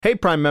Hey,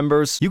 Prime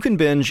members, you can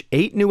binge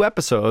 8 new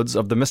episodes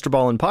of the Mr.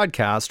 Ballin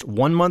podcast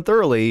 1 month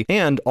early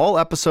and all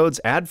episodes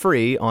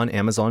ad-free on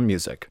Amazon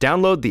Music.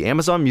 Download the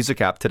Amazon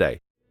Music app today.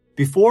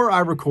 Before I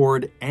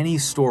record any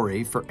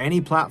story for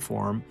any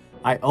platform,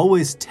 I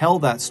always tell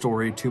that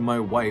story to my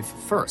wife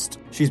first.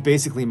 She's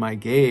basically my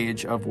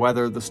gauge of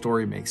whether the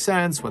story makes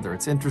sense, whether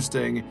it's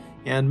interesting,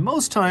 and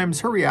most times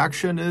her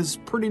reaction is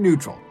pretty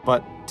neutral.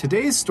 But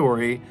today's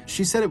story,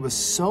 she said it was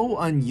so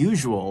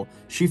unusual,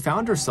 she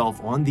found herself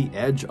on the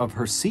edge of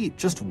her seat,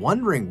 just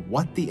wondering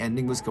what the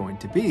ending was going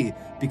to be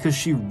because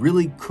she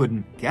really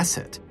couldn't guess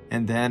it.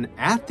 And then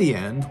at the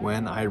end,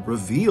 when I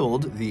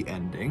revealed the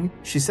ending,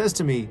 she says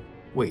to me,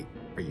 "Wait,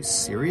 are you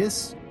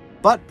serious?"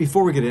 But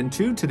before we get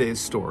into today's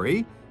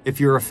story, if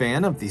you're a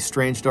fan of the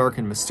strange, dark,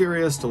 and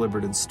mysterious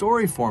delivered in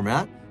story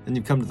format, then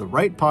you've come to the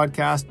right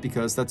podcast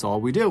because that's all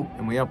we do,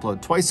 and we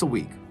upload twice a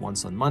week,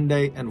 once on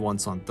Monday and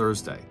once on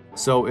Thursday.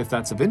 So if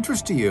that's of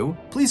interest to you,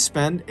 please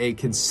spend a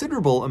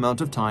considerable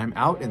amount of time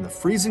out in the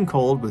freezing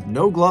cold with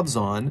no gloves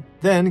on,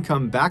 then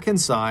come back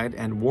inside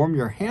and warm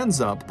your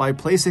hands up by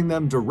placing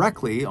them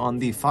directly on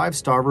the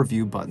 5-star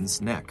review button's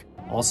neck.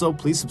 Also,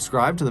 please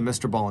subscribe to the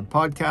Mr. Ballin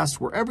podcast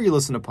wherever you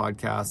listen to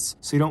podcasts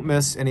so you don't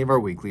miss any of our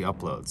weekly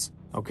uploads.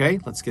 Okay,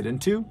 let's get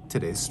into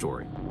today's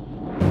story.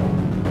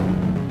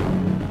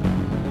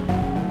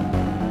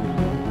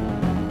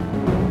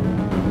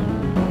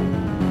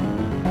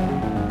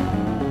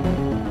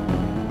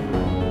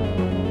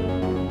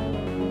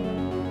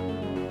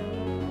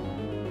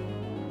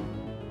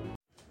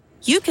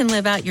 You can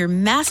live out your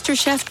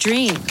MasterChef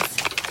dreams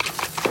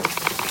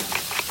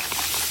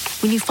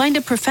when you find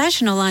a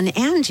professional on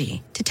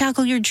Angie to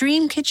tackle your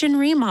dream kitchen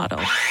remodel.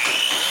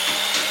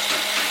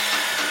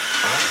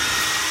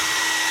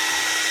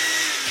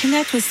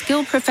 Connect with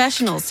skilled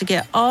professionals to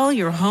get all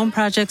your home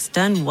projects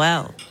done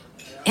well.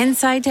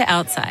 Inside to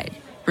outside,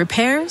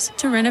 repairs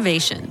to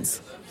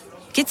renovations.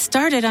 Get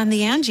started on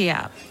the Angie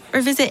app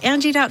or visit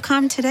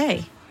Angie.com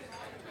today.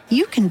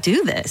 You can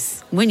do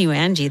this when you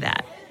Angie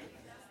that.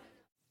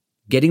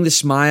 Getting the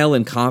smile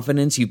and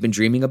confidence you've been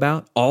dreaming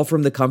about, all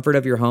from the comfort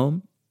of your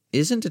home,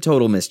 isn't a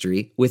total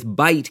mystery with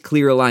Byte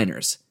clear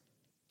aligners.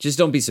 Just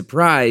don't be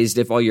surprised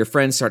if all your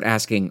friends start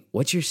asking,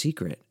 "What's your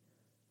secret?"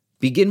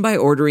 Begin by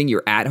ordering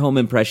your at-home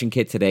impression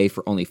kit today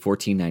for only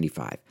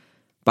 $14.95.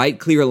 Byte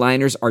clear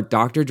aligners are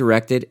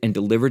doctor-directed and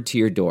delivered to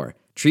your door.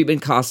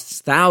 Treatment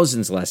costs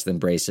thousands less than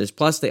braces,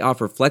 plus they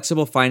offer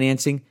flexible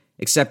financing,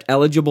 accept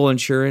eligible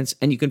insurance,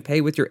 and you can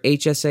pay with your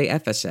HSA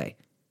FSA.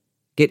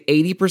 Get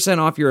 80%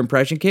 off your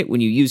impression kit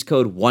when you use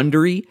code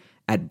WONDERY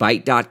at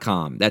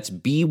Byte.com. That's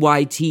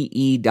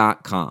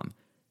BYTE.com.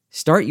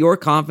 Start your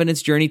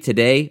confidence journey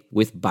today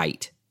with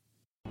Byte.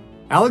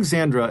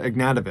 Alexandra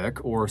Ignatovic,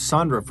 or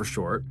Sandra for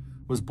short,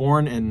 was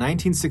born in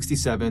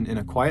 1967 in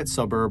a quiet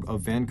suburb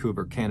of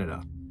Vancouver,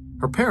 Canada.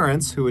 Her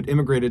parents, who had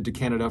immigrated to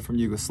Canada from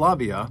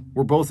Yugoslavia,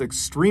 were both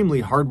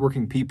extremely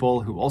hardworking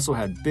people who also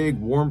had big,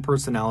 warm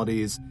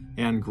personalities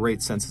and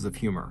great senses of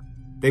humor.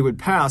 They would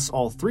pass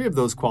all 3 of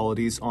those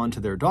qualities on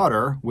to their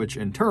daughter, which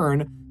in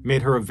turn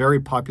made her a very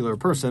popular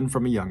person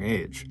from a young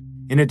age.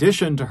 In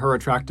addition to her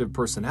attractive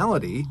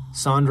personality,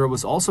 Sandra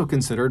was also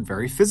considered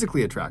very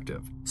physically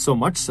attractive, so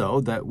much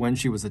so that when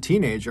she was a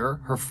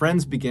teenager, her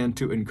friends began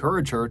to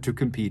encourage her to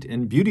compete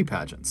in beauty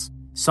pageants.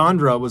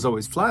 Sandra was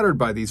always flattered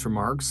by these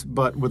remarks,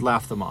 but would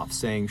laugh them off,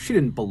 saying she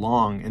didn't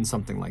belong in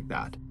something like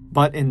that.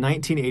 But in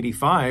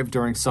 1985,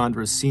 during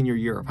Sandra's senior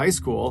year of high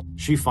school,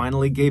 she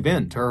finally gave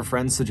in to her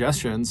friends'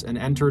 suggestions and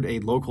entered a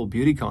local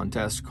beauty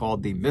contest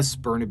called the Miss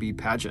Burnaby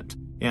Pageant.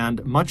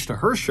 And much to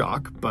her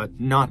shock, but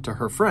not to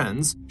her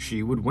friends,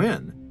 she would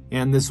win.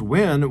 And this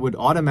win would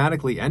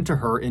automatically enter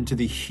her into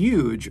the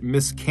huge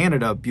Miss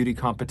Canada beauty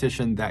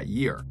competition that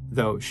year,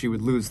 though she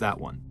would lose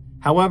that one.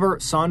 However,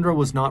 Sandra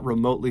was not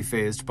remotely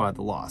fazed by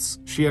the loss.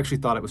 She actually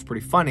thought it was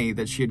pretty funny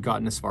that she had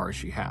gotten as far as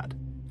she had.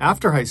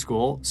 After high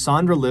school,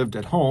 Sandra lived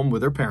at home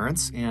with her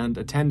parents and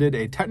attended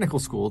a technical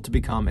school to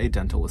become a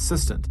dental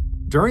assistant.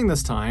 During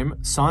this time,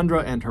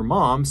 Sandra and her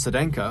mom,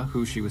 Sedenka,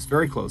 who she was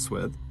very close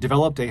with,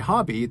 developed a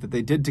hobby that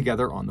they did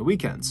together on the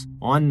weekends.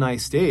 On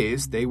nice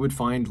days, they would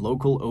find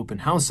local open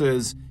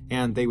houses,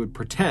 and they would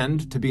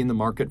pretend to be in the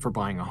market for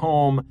buying a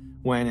home,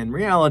 when in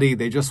reality,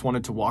 they just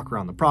wanted to walk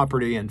around the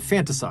property and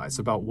fantasize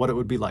about what it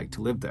would be like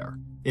to live there.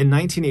 In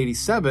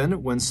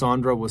 1987, when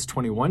Sandra was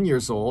 21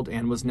 years old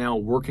and was now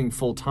working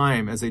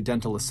full-time as a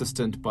dental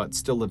assistant but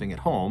still living at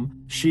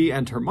home, she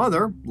and her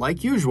mother,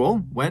 like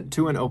usual, went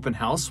to an open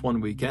house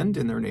one weekend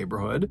in their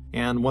neighborhood,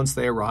 and once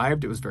they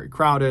arrived, it was very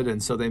crowded,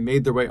 and so they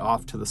made their way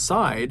off to the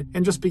side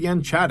and just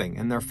began chatting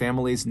in their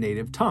family's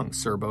native tongue,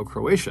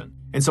 Serbo-Croatian.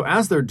 And so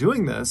as they're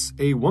doing this,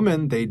 a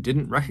woman they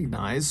didn't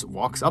recognize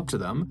walks up to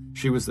them.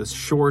 She was this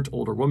short,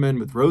 older woman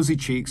with rosy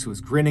cheeks who was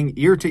grinning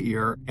ear to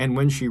ear, and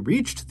when she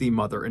reached the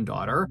mother and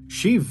daughter,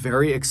 she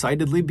very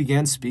excitedly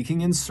began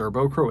speaking in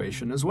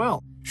Serbo-Croatian as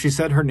well. She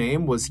said her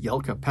name was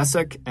Jelka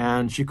Pesek,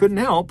 and she couldn't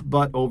help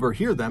but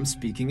overhear them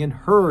speaking in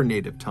her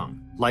native tongue.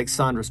 Like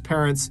Sandra's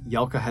parents,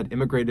 Jelka had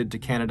immigrated to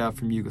Canada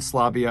from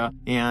Yugoslavia,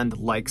 and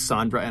like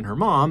Sandra and her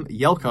mom,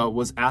 Jelka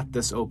was at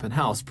this open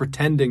house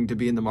pretending to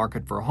be in the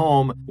market for a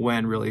home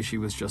when really she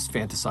was just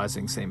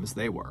fantasizing same as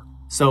they were.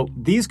 So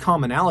these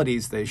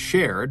commonalities they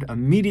shared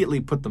immediately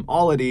put them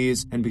all at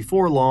ease, and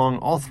before long,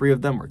 all three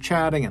of them were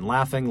chatting and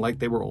laughing like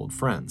they were old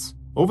friends.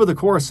 Over the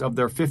course of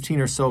their 15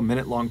 or so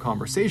minute-long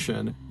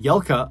conversation,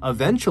 Jelka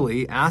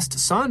eventually asked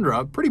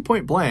Sandra pretty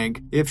point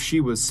blank if she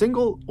was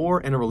single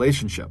or in a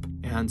relationship.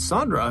 And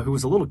Sandra, who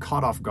was a little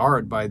caught off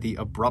guard by the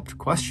abrupt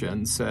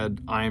question, said,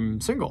 "I'm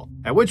single."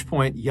 At which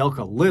point,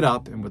 Jelka lit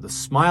up, and with a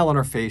smile on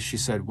her face, she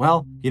said,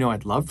 "Well,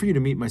 I'd love for you to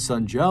meet my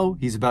son Joe.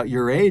 He's about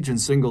your age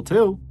and single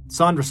too."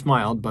 Sandra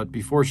smiled, but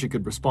before she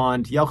could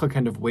respond, Jelka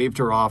kind of waved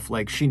her off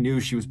like she knew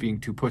she was being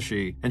too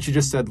pushy, and she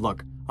just said,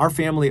 "Look, our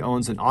family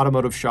owns an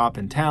automotive shop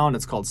in town.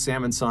 It's called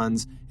Sam &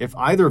 Sons. If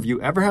either of you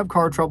ever have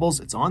car troubles,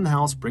 it's on the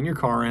house. Bring your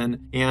car in.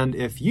 And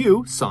if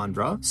you,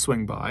 Sandra,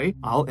 swing by,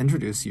 I'll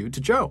introduce you to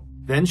Joe."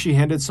 Then she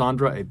handed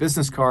Sandra a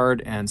business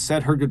card and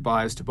said her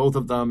goodbyes to both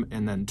of them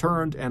and then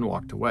turned and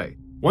walked away.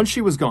 Once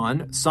she was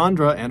gone,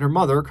 Sandra and her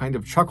mother kind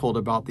of chuckled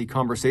about the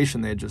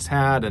conversation they had just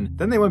had, and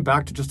then they went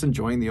back to just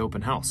enjoying the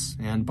open house.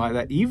 And by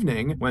that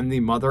evening, when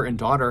the mother and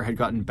daughter had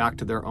gotten back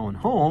to their own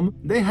home,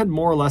 they had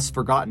more or less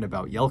forgotten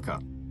about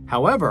Jelka.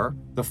 However,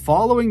 the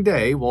following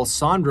day, while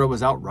Sandra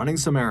was out running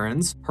some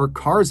errands, her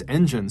car's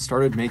engine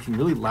started making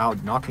really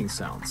loud knocking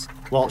sounds.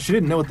 While she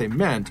didn't know what they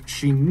meant,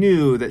 she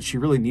knew that she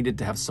really needed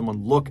to have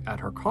someone look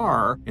at her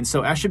car, and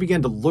so as she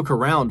began to look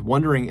around,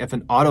 wondering if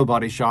an auto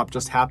body shop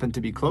just happened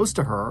to be close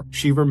to her,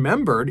 she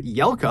remembered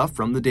Jelka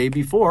from the day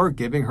before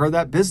giving her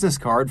that business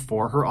card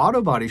for her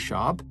auto body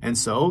shop, and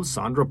so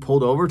Sandra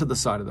pulled over to the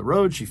side of the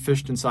road, she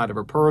fished inside of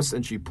her purse,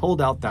 and she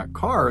pulled out that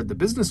card, the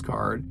business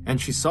card, and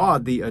she saw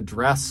the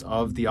address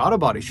of the auto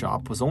body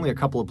shop was only a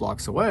couple of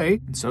blocks away,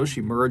 and so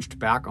she merged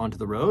back onto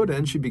the road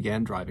and she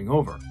began driving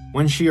over.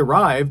 When she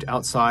arrived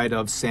outside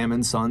of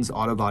Sam & Sons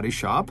Auto Body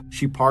Shop,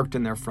 she parked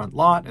in their front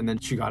lot, and then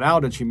she got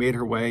out and she made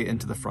her way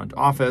into the front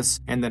office,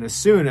 and then as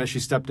soon as she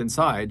stepped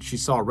inside, she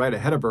saw right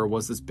ahead of her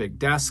was this big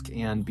desk,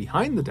 and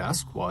behind the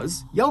desk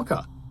was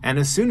Jelka. And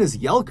as soon as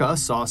Jelka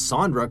saw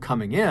Sandra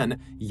coming in,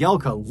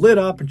 Jelka lit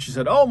up and she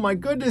said, "Oh my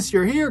goodness,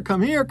 you're here.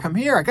 Come here.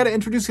 I got to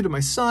introduce you to my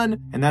son."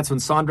 And that's when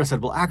Sandra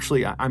said, "Well,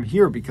 actually, I'm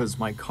here because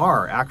my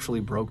car actually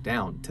broke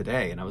down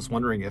today. And I was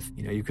wondering if,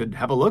 you could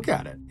have a look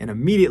at it." And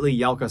immediately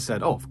Jelka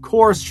said, "Oh, of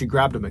course." She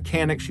grabbed a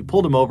mechanic. She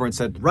pulled him over and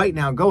said, "Right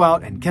now, go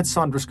out and get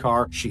Sandra's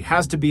car. She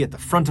has to be at the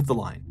front of the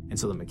line." And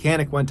so the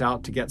mechanic went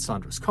out to get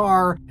Sandra's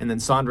car, and then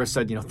Sandra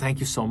said, "Thank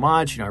you so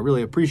much. I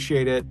really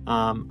appreciate it.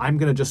 I'm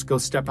going to just go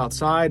step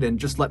outside and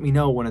just let me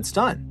know when it's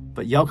done."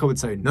 But Jelka would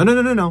say,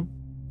 No.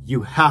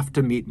 You have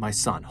to meet my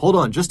son. Hold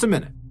on just a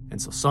minute."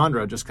 And so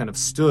Sandra just kind of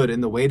stood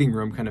in the waiting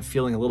room, kind of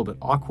feeling a little bit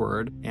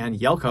awkward, and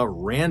Jelka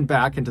ran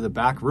back into the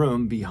back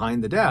room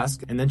behind the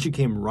desk, and then she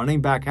came running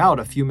back out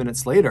a few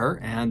minutes later,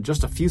 and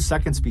just a few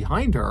seconds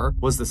behind her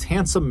was this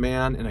handsome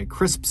man in a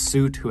crisp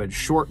suit who had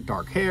short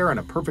dark hair and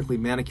a perfectly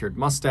manicured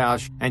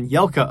mustache, and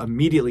Jelka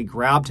immediately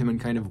grabbed him and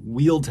kind of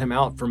wheeled him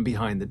out from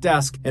behind the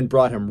desk and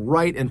brought him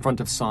right in front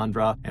of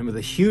Sandra, and with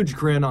a huge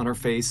grin on her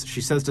face,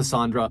 she says to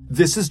Sandra,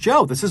 "This is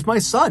Joe. This is my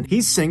son.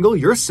 He's single.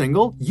 You're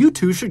single. You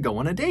two should go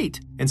on a date."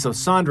 And so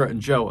Sandra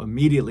and Joe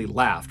immediately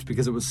laughed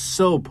because it was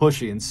so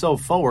pushy and so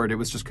forward, it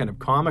was just kind of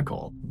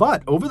comical.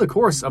 But over the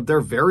course of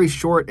their very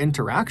short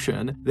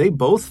interaction, they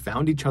both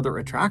found each other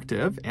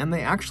attractive and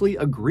they actually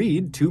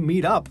agreed to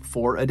meet up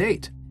for a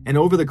date. And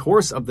over the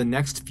course of the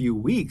next few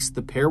weeks,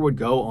 the pair would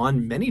go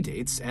on many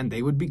dates and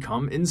they would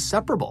become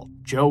inseparable.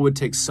 Joe would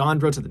take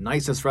Sandra to the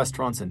nicest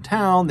restaurants in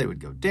town, they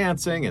would go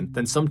dancing, and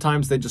then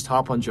sometimes they'd just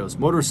hop on Joe's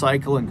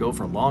motorcycle and go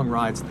for long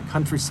rides in the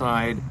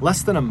countryside.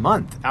 Less than a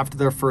month after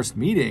their first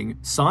meeting,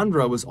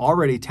 Sandra was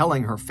already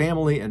telling her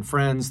family and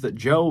friends that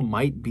Joe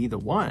might be the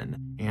one.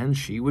 And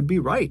she would be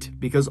right,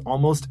 because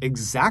almost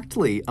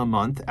exactly a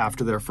month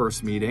after their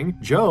first meeting,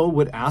 Joe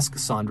would ask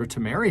Sandra to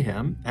marry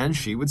him, and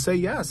she would say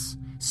yes.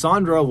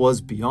 Sandra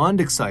was beyond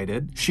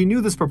excited. She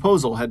knew this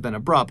proposal had been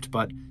abrupt,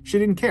 but she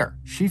didn't care.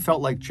 She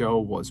felt like Joe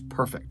was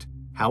perfect.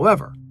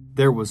 However,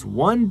 there was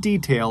one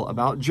detail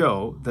about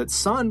Joe that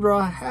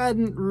Sandra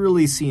hadn't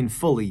really seen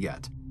fully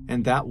yet,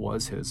 and that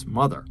was his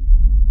mother.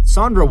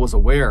 Sandra was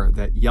aware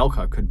that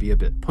Jelka could be a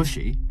bit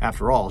pushy.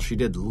 After all, she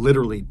did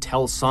literally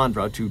tell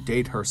Sandra to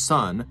date her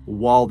son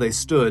while they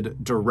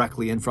stood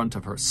directly in front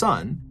of her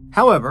son.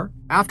 However,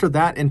 after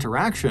that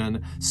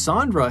interaction,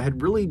 Sandra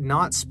had really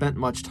not spent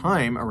much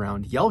time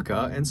around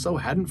Jelka and so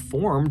hadn't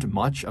formed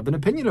much of an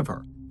opinion of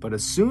her. But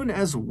as soon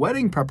as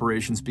wedding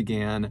preparations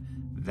began,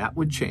 that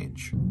would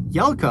change.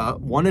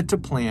 Jelka wanted to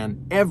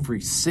plan every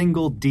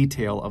single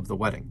detail of the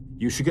wedding.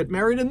 You should get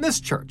married in this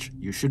church.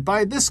 You should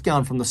buy this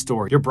gown from the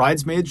store. Your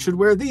bridesmaids should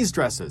wear these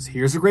dresses.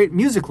 Here's a great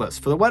music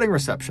list for the wedding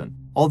reception.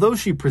 Although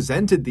she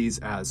presented these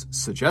as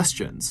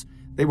suggestions,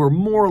 they were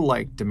more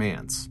like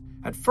demands.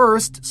 At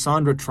first,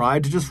 Sandra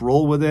tried to just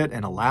roll with it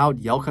and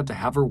allowed Jelka to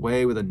have her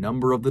way with a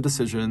number of the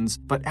decisions,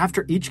 but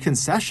after each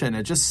concession,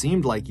 it just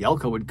seemed like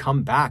Jelka would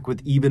come back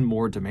with even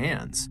more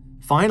demands.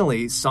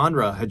 Finally,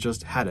 Sandra had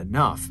just had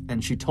enough,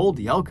 and she told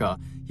Jelka,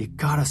 "You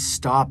gotta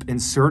stop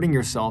inserting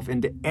yourself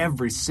into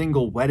every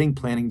single wedding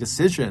planning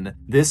decision.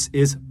 This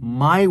is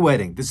my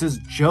wedding. This is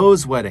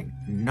Joe's wedding,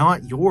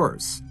 not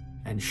yours."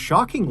 And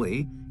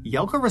shockingly,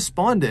 Jelka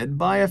responded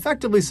by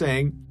effectively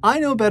saying, "I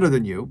know better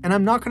than you, and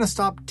I'm not going to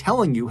stop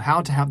telling you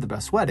how to have the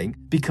best wedding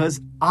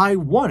because I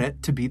want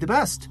it to be the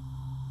best."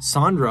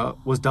 Sandra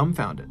was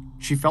dumbfounded.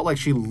 She felt like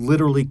she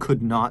literally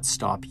could not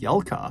stop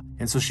Jelka,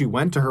 and so she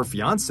went to her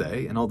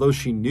fiancé, and although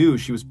she knew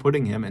she was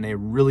putting him in a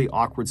really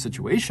awkward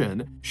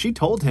situation, she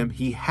told him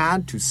he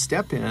had to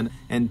step in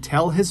and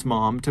tell his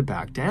mom to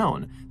back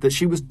down, that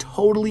she was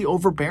totally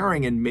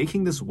overbearing and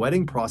making this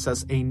wedding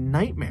process a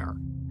nightmare.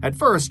 At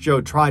first,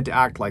 Joe tried to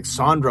act like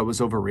Sandra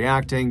was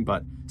overreacting,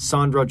 but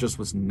Sandra just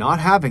was not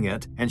having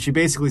it, and she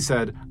basically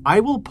said, "I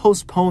will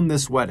postpone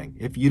this wedding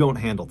if you don't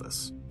handle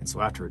this." And so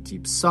after a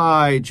deep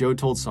sigh, Joe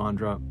told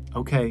Sandra,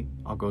 "Okay,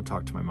 I'll go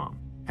talk to my mom."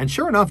 And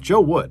sure enough,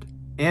 Joe would.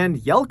 And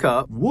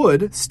Jelka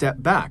would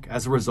step back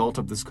as a result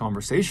of this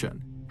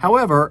conversation.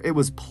 However, it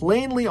was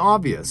plainly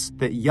obvious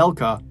that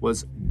Jelka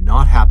was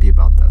not happy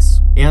about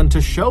this. And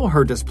to show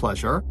her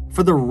displeasure,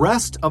 for the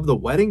rest of the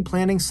wedding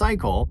planning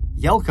cycle,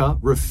 Jelka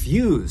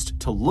refused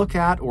to look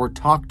at or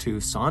talk to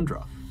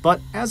Sandra.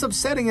 But as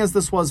upsetting as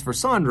this was for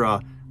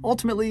Sandra,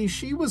 ultimately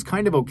she was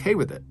kind of okay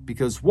with it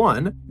because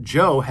 1,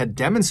 Joe had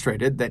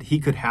demonstrated that he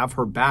could have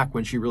her back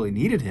when she really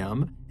needed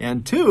him,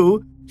 and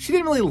 2, she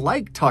didn't really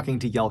like talking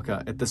to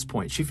Jelka at this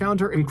point. She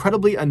found her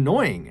incredibly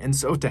annoying, and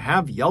so to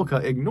have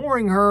Jelka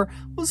ignoring her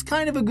was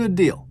kind of a good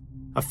deal.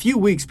 A few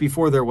weeks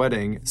before their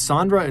wedding,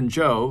 Sandra and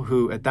Joe,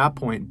 who at that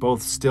point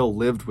both still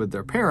lived with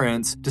their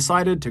parents,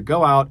 decided to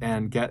go out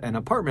and get an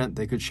apartment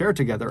they could share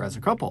together as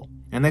a couple.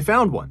 And they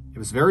found one. It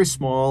was very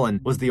small and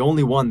was the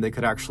only one they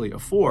could actually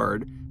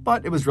afford,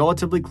 but it was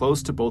relatively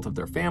close to both of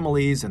their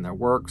families and their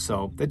work,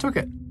 so they took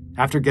it.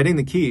 After getting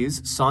the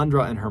keys,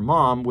 Sandra and her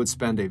mom would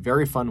spend a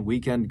very fun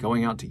weekend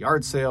going out to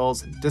yard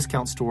sales and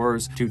discount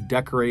stores to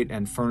decorate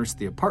and furnish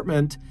the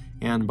apartment,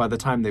 and by the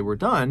time they were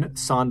done,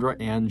 Sandra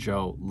and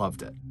Joe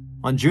loved it.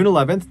 On June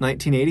 11th,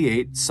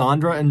 1988,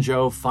 Sandra and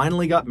Joe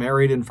finally got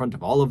married in front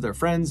of all of their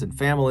friends and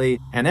family,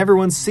 and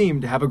everyone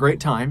seemed to have a great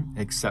time,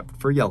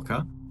 except for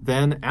Jelka.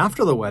 Then,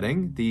 after the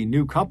wedding, the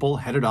new couple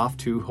headed off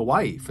to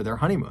Hawaii for their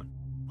honeymoon.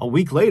 A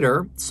week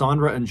later,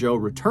 Sandra and Joe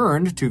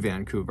returned to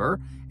Vancouver,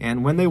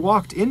 and when they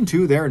walked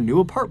into their new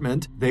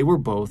apartment, they were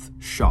both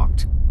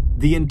shocked.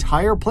 The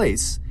entire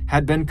place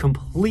had been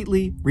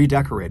completely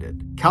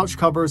redecorated. Couch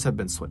covers had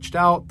been switched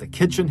out, the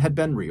kitchen had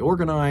been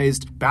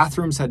reorganized,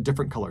 bathrooms had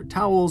different colored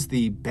towels,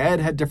 the bed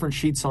had different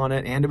sheets on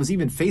it, and it was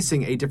even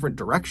facing a different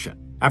direction.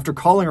 After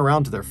calling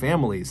around to their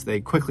families,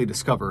 they quickly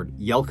discovered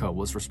Jelka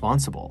was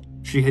responsible.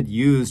 She had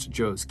used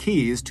Joe's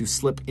keys to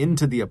slip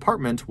into the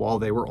apartment while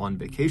they were on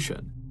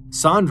vacation.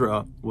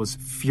 Sandra was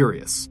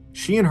furious.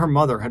 She and her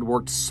mother had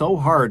worked so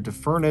hard to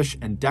furnish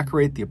and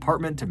decorate the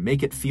apartment to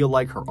make it feel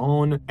like her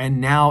own,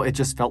 and now it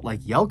just felt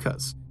like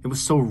Jelka's. It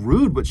was so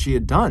rude what she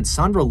had done.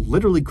 Sandra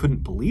literally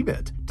couldn't believe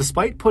it.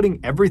 Despite putting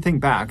everything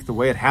back the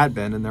way it had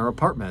been in their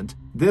apartment,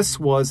 this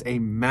was a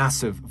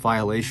massive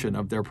violation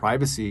of their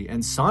privacy,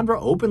 and Sandra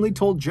openly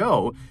told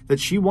Joe that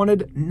she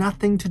wanted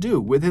nothing to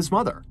do with his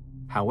mother.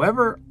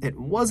 However, it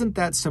wasn't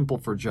that simple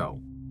for Joe.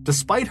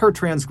 Despite her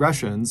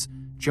transgressions,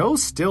 Joe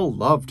still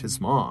loved his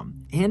mom,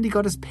 and he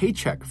got his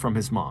paycheck from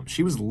his mom.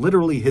 She was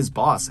literally his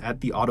boss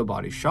at the auto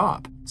body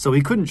shop, so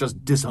he couldn't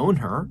just disown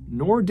her,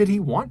 nor did he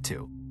want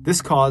to.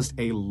 This caused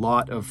a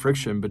lot of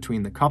friction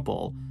between the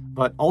couple,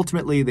 but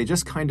ultimately they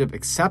just kind of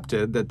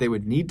accepted that they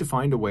would need to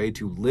find a way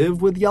to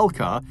live with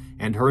Jelka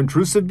and her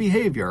intrusive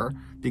behavior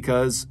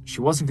because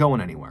she wasn't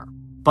going anywhere.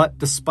 But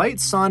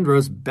despite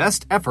Sandra's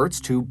best efforts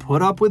to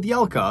put up with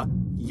Jelka,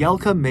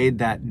 Jelka made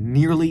that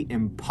nearly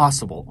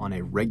impossible on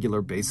a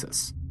regular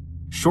basis.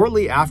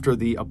 Shortly after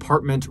the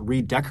apartment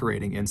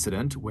redecorating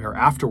incident, where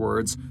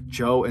afterwards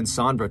Joe and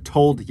Sandra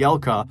told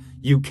Jelka,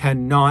 "You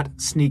cannot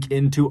sneak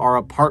into our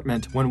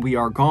apartment when we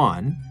are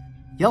gone,"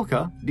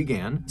 Jelka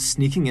began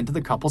sneaking into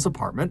the couple's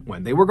apartment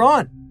when they were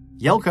gone.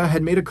 Jelka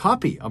had made a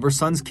copy of her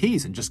son's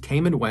keys and just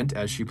came and went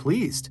as she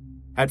pleased.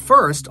 At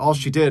first, all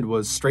she did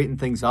was straighten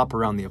things up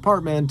around the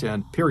apartment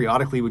and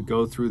periodically would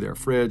go through their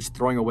fridge,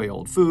 throwing away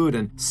old food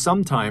and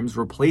sometimes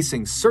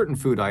replacing certain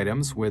food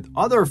items with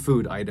other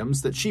food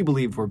items that she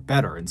believed were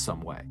better in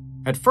some way.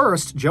 At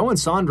first, Joe and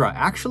Sandra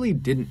actually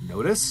didn't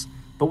notice,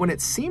 but when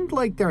it seemed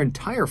like their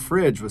entire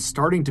fridge was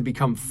starting to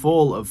become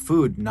full of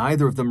food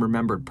neither of them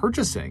remembered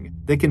purchasing,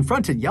 they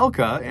confronted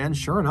Jelka, and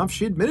sure enough,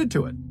 she admitted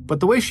to it. But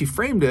the way she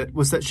framed it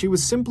was that she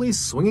was simply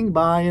swinging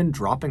by and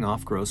dropping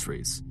off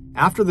groceries.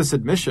 After this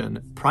admission,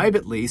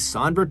 privately,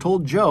 Sandra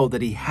told Joe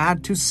that he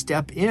had to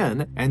step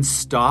in and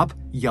stop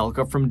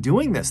Jelka from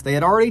doing this. They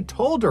had already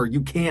told her, "You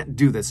can't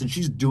do this," and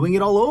she's doing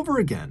it all over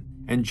again.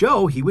 And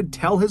Joe, he would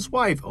tell his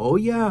wife, "Oh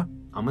yeah,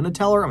 I'm going to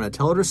tell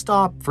her to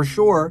stop, for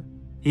sure."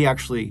 he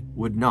actually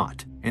would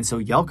not. And so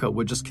Jelka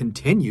would just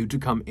continue to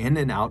come in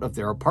and out of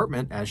their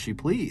apartment as she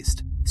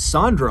pleased.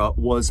 Sandra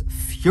was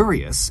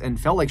furious and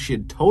felt like she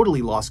had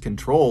totally lost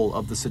control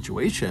of the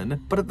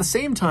situation, but at the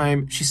same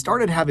time, she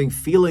started having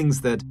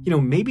feelings that,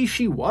 maybe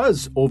she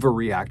was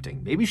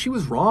overreacting. Maybe she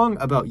was wrong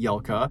about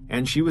Jelka,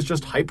 and she was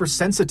just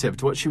hypersensitive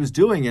to what she was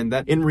doing, and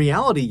that in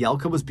reality,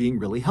 Jelka was being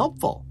really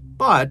helpful.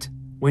 But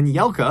when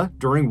Jelka,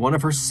 during one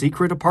of her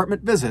secret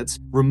apartment visits,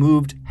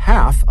 removed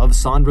half of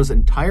Sandra's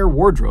entire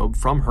wardrobe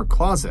from her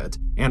closet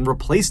and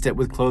replaced it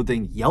with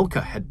clothing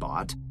Jelka had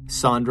bought,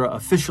 Sandra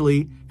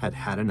officially had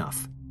had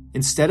enough.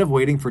 Instead of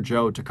waiting for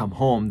Joe to come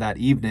home that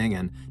evening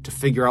and to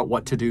figure out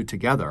what to do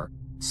together,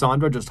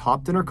 Sandra just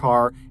hopped in her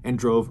car and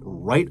drove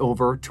right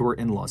over to her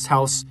in-laws'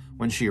 house.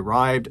 When she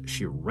arrived,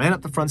 she ran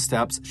up the front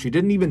steps. She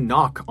didn't even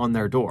knock on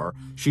their door.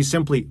 She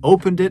simply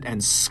opened it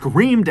and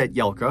screamed at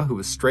Jelka, who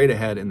was straight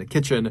ahead in the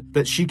kitchen,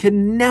 that she could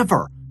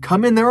never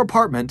come in their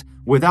apartment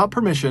without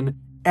permission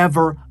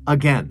ever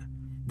again.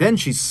 Then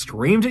she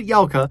screamed at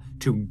Jelka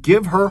to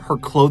give her her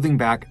clothing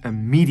back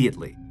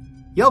immediately.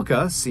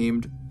 Jelka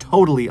seemed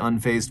totally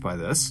unfazed by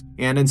this,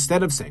 and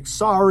instead of saying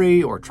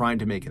sorry or trying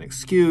to make an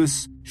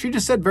excuse, she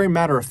just said very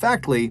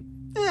matter-of-factly,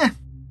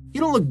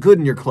 you don't look good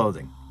in your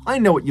clothing. I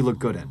know what you look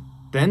good in.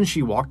 Then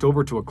she walked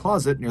over to a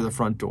closet near the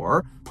front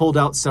door, pulled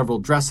out several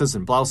dresses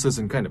and blouses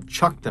and kind of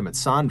chucked them at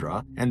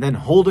Sandra, and then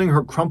holding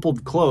her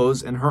crumpled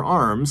clothes in her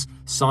arms,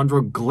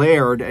 Sandra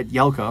glared at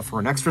Jelka for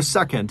an extra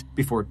second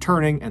before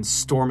turning and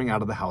storming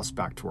out of the house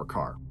back to her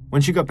car.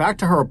 When she got back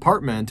to her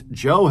apartment,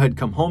 Joe had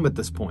come home at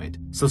this point,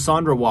 so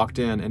Sandra walked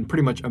in and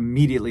pretty much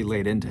immediately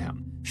laid into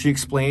him. She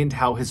explained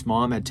how his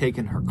mom had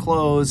taken her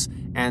clothes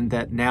and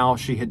that now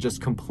she had just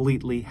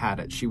completely had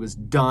it. She was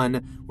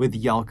done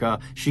with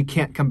Jelka. She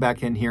can't come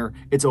back in here.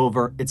 It's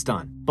over. It's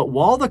done. But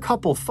while the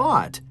couple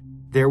fought,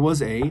 there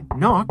was a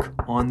knock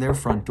on their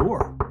front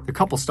door. The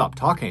couple stopped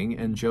talking,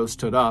 and Joe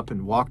stood up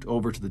and walked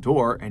over to the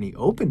door, and he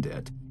opened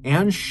it.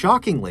 And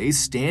shockingly,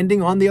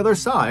 standing on the other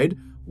side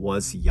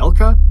was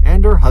Jelka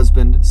and her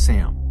husband,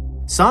 Sam.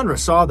 Sandra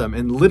saw them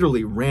and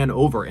literally ran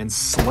over and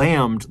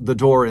slammed the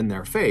door in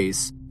their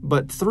face,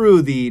 but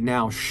through the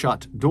now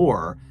shut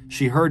door,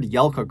 she heard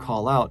Jelka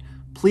call out,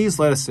 "Please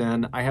let us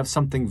in. I have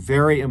something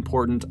very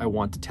important I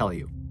want to tell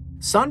you."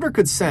 Sandra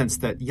could sense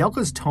that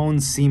Jelka's tone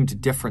seemed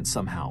different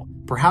somehow.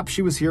 Perhaps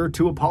she was here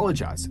to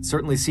apologize. It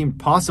certainly seemed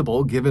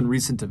possible given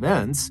recent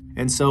events.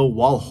 And so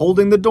while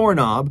holding the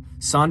doorknob,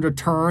 Sandra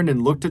turned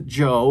and looked at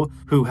Joe,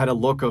 who had a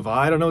look of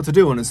I don't know what to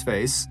do on his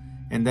face.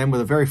 And then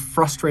with a very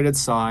frustrated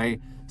sigh,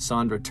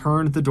 Sandra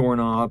turned the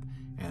doorknob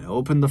and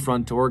opened the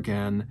front door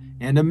again.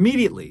 And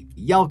immediately,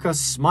 Jelka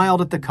smiled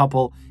at the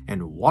couple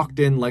and walked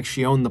in like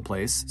she owned the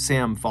place.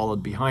 Sam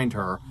followed behind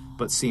her,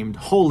 but seemed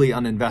wholly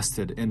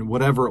uninvested in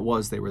whatever it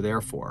was they were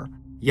there for.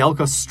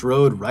 Jelka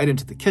strode right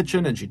into the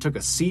kitchen, and she took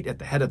a seat at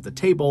the head of the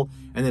table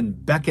and then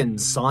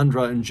beckoned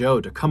Sandra and Joe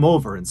to come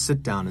over and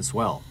sit down as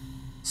well.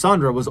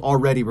 Sandra was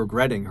already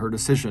regretting her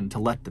decision to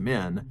let them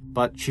in,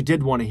 but she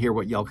did want to hear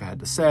what Jelka had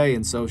to say,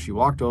 and so she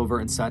walked over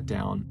and sat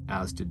down,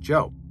 as did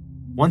Joe.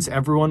 Once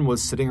everyone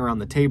was sitting around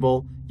the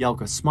table,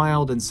 Jelka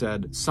smiled and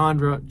said,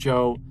 "Sandra,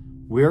 Joe,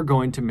 we're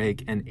going to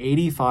make an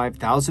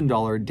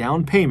 $85,000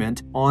 down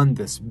payment on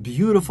this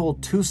beautiful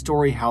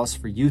 2-story house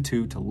for you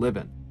two to live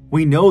in.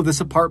 We know this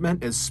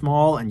apartment is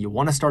small and you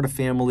want to start a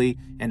family,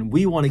 and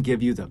we want to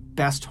give you the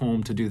best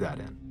home to do that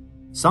in."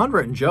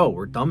 Sandra and Joe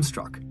were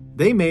dumbstruck.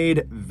 They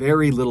made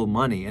very little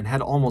money and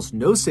had almost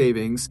no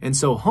savings, and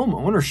so home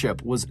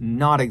ownership was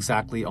not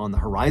exactly on the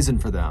horizon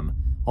for them,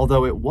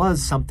 although it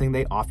was something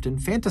they often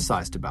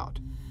fantasized about.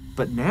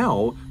 But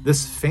now,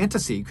 this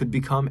fantasy could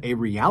become a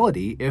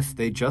reality if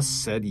they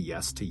just said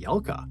yes to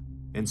Jelka.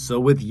 And so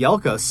with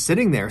Jelka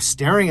sitting there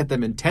staring at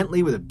them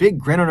intently with a big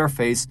grin on her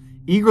face,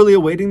 eagerly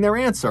awaiting their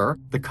answer,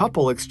 the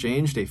couple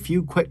exchanged a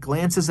few quick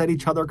glances at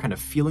each other, kind of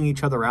feeling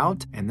each other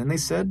out, and then they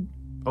said,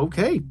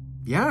 "Okay,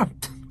 yeah,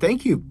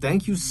 thank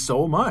you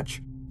so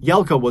much."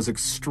 Jelka was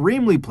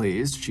extremely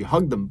pleased. She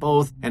hugged them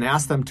both and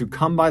asked them to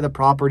come by the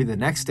property the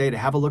next day to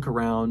have a look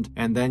around,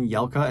 and then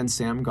Jelka and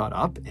Sam got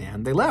up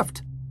and they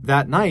left.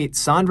 That night,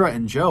 Sandra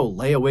and Joe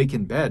lay awake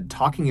in bed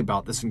talking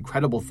about this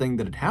incredible thing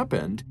that had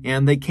happened,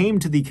 and they came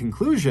to the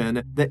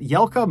conclusion that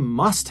Jelka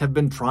must have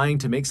been trying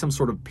to make some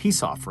sort of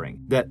peace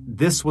offering, that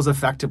this was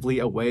effectively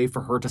a way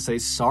for her to say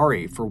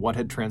sorry for what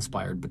had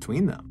transpired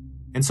between them.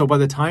 And so by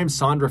the time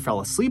Sandra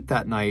fell asleep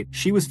that night,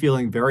 she was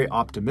feeling very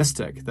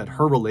optimistic that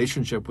her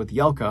relationship with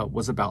Jelka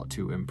was about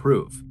to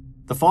improve.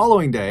 The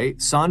following day,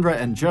 Sandra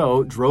and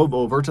Joe drove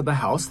over to the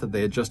house that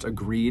they had just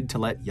agreed to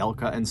let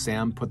Jelka and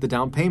Sam put the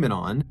down payment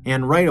on,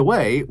 and right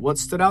away, what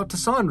stood out to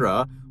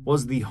Sandra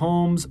was the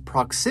home's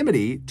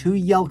proximity to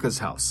Jelka's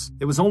house.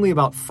 It was only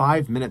about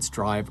 5 minutes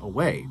drive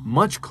away,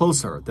 much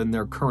closer than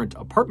their current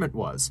apartment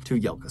was to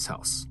Jelka's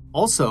house.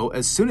 Also,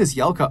 as soon as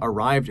Jelka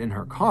arrived in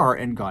her car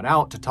and got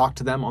out to talk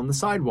to them on the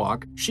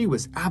sidewalk, she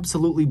was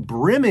absolutely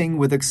brimming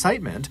with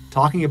excitement,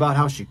 talking about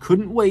how she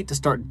couldn't wait to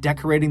start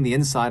decorating the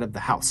inside of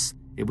the house.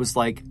 It was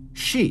like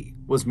she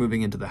was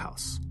moving into the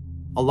house.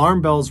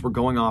 Alarm bells were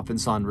going off in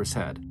Sandra's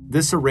head.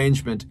 This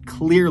arrangement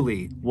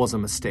clearly was a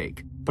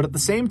mistake. But at the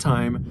same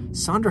time,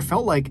 Sandra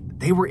felt like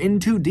they were in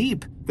too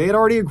deep. They had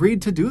already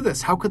agreed to do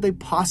this. How could they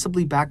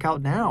possibly back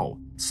out now?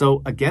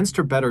 So, against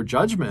her better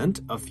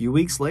judgment, a few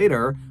weeks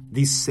later,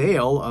 the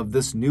sale of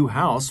this new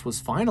house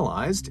was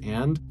finalized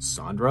and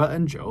Sandra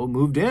and Joe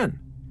moved in.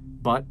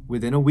 But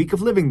within a week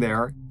of living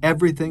there,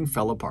 everything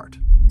fell apart.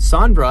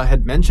 Sandra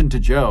had mentioned to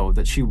Joe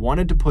that she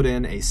wanted to put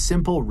in a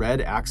simple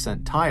red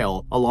accent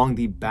tile along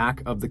the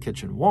back of the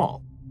kitchen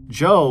wall.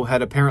 Joe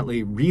had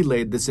apparently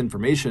relayed this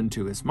information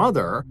to his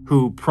mother,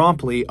 who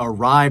promptly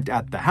arrived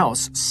at the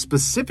house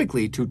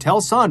specifically to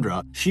tell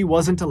Sandra she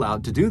wasn't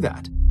allowed to do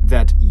that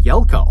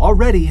Yelka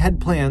already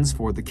had plans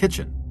for the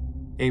kitchen.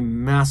 A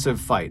massive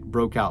fight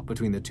broke out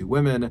between the two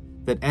women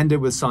that ended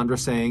with Sandra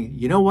saying,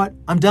 "You know what?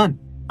 I'm done.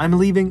 I'm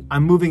leaving.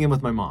 I'm moving in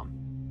with my mom."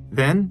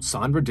 Then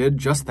Sandra did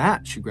just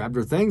that. She grabbed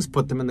her things,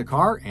 put them in the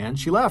car, and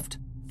she left.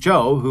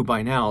 Joe, who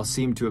by now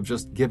seemed to have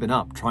just given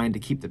up trying to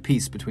keep the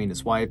peace between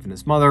his wife and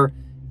his mother,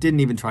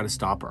 didn't even try to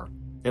stop her.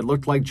 It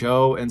looked like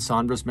Joe and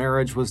Sandra's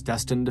marriage was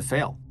destined to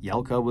fail.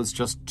 Yelka was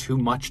just too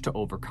much to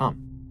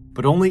overcome.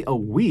 But only a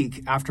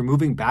week after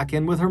moving back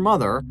in with her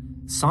mother,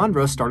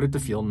 Sandra started to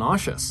feel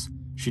nauseous.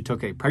 She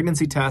took a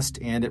pregnancy test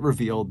and it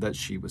revealed that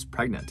she was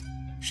pregnant.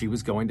 She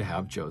was going to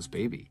have Joe's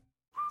baby.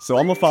 So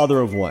I'm a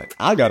father of one.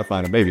 I gotta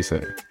find a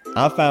babysitter.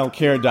 I found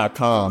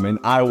Care.com and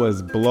I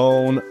was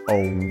blown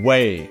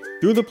away.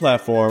 Through the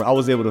platform, I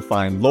was able to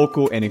find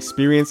local and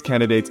experienced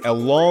candidates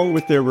along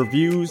with their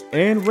reviews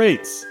and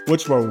rates,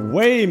 which were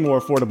way more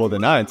affordable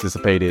than I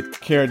anticipated.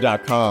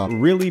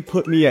 Care.com really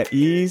put me at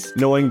ease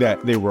knowing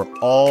that they were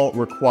all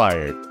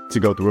required to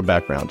go through a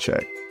background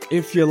check.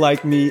 If you're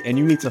like me and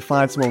you need to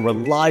find someone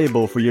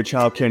reliable for your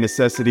childcare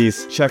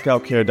necessities, check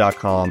out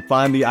Care.com.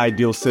 Find the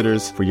ideal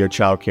sitters for your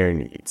childcare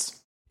needs.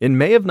 In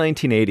May of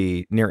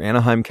 1980, near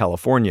Anaheim,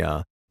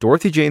 California,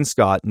 Dorothy Jane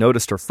Scott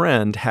noticed her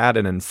friend had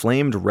an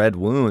inflamed red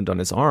wound on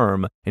his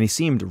arm and he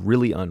seemed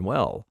really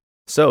unwell.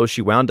 So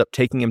she wound up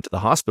taking him to the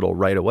hospital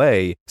right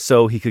away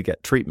so he could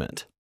get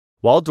treatment.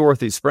 While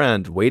Dorothy's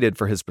friend waited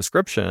for his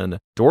prescription,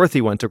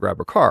 Dorothy went to grab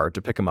her car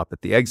to pick him up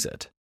at the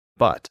exit.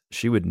 But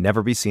she would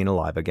never be seen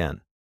alive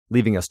again,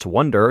 leaving us to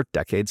wonder,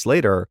 decades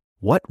later,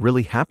 what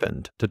really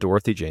happened to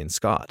Dorothy Jane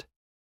Scott.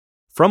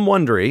 From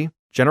Wondery,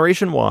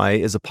 Generation Y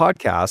is a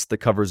podcast that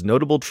covers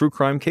notable true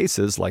crime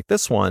cases like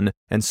this one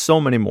and so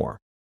many more.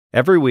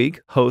 Every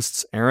week,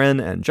 hosts Aaron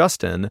and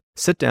Justin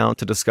sit down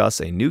to discuss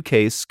a new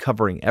case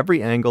covering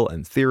every angle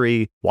and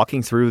theory,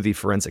 walking through the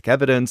forensic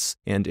evidence,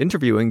 and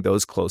interviewing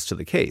those close to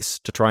the case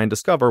to try and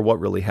discover what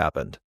really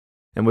happened.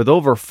 And with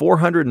over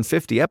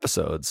 450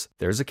 episodes,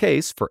 there's a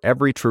case for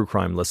every true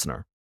crime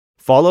listener.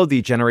 Follow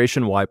the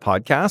Generation Y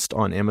podcast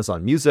on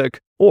Amazon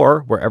Music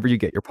or wherever you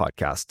get your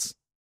podcasts.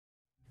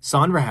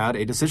 Sandra had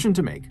a decision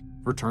to make: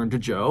 return to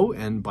Joe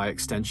and, by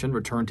extension,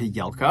 return to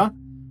Yelka,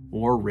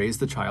 or raise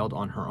the child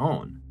on her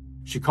own.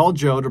 She called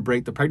Joe to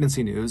break the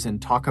pregnancy news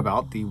and talk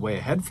about the way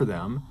ahead for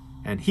them,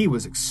 and he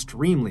was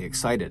extremely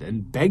excited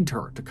and begged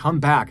her to come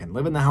back and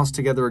live in the house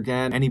together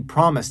again, and he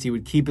promised he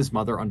would keep his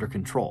mother under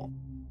control.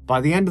 By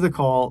the end of the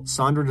call,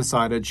 Sandra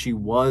decided she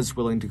was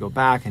willing to go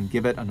back and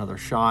give it another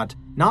shot,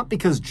 not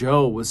because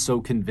Joe was so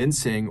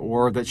convincing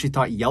or that she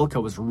thought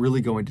Yelka was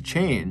really going to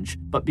change,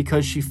 but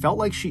because she felt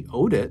like she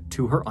owed it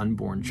to her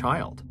unborn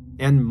child.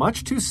 And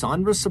much to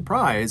Sandra's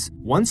surprise,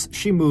 once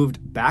she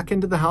moved back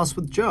into the house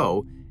with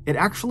Joe, it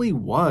actually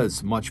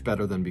was much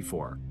better than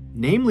before.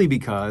 Namely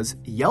because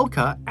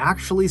Yelka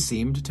actually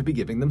seemed to be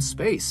giving them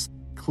space.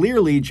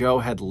 Clearly, Joe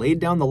had laid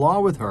down the law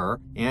with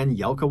her, and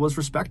Yelka was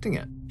respecting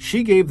it.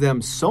 She gave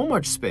them so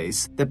much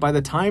space that by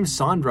the time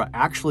Sandra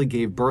actually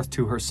gave birth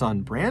to her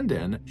son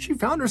Brandon, she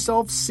found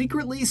herself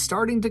secretly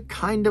starting to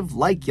kind of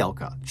like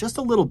Yelka, just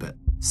a little bit.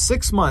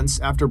 6 months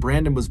after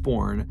Brandon was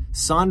born,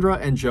 Sandra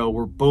and Joe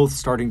were both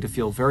starting to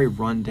feel very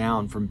run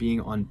down from being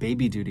on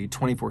baby duty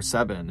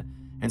 24/7,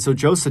 and so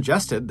Joe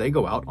suggested they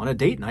go out on a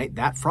date night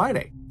that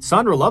Friday.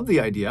 Sandra loved the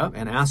idea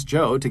and asked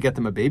Joe to get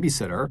them a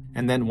babysitter,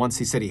 and then once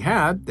he said he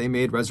had, they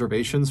made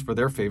reservations for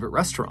their favorite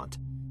restaurant.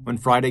 When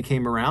Friday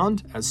came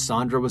around, as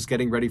Sandra was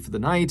getting ready for the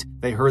night,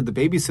 they heard the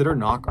babysitter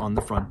knock on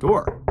the front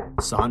door.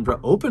 Sandra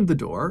opened the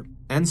door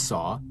and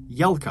saw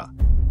Yelka.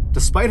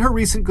 Despite her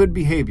recent good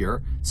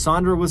behavior,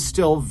 Sandra was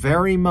still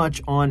very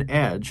much on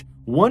edge,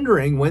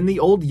 wondering when the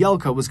old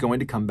Yelka was going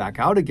to come back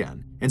out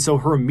again. And so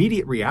her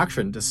immediate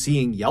reaction to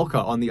seeing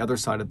Yelka on the other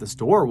side of this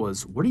door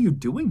was, "What are you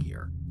doing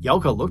here?"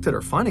 Yelka looked at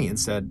her funny and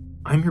said,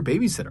 "I'm your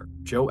babysitter.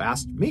 Joe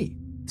asked me."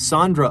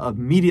 Sandra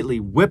immediately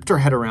whipped her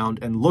head around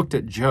and looked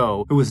at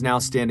Joe, who was now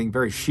standing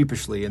very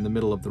sheepishly in the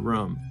middle of the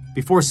room.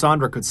 Before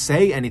Sandra could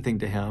say anything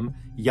to him,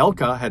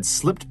 Yelka had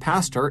slipped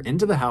past her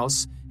into the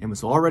house and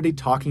was already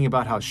talking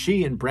about how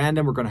she and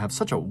Brandon were going to have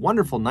such a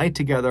wonderful night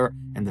together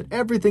and that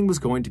everything was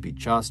going to be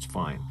just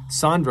fine.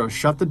 Sandra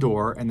shut the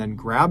door and then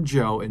grabbed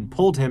Joe and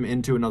pulled him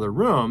into another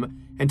room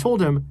and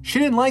told him she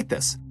didn't like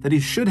this, that he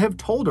should have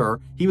told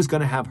her he was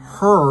going to have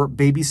her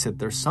babysit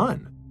their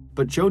son.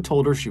 But Joe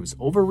told her she was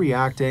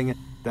overreacting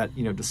that,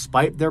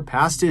 despite their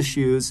past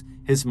issues,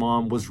 his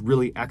mom was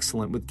really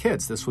excellent with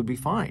kids. This would be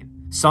fine.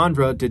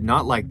 Sandra did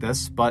not like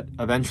this, but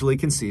eventually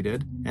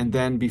conceded. And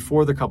then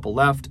before the couple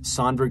left,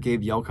 Sandra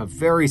gave Jelka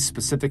very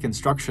specific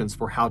instructions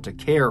for how to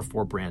care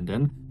for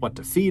Brandon, what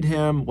to feed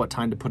him, what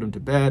time to put him to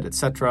bed,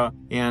 etc.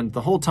 And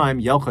the whole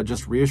time, Jelka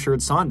just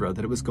reassured Sandra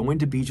that it was going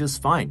to be just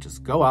fine.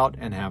 Just go out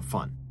and have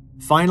fun.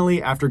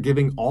 Finally, after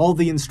giving all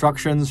the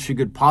instructions she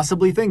could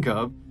possibly think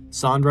of,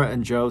 Sandra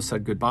and Joe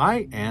said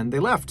goodbye and they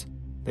left.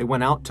 They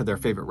went out to their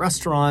favorite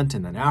restaurant,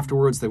 and then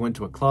afterwards they went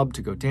to a club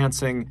to go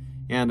dancing.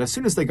 And as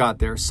soon as they got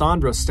there,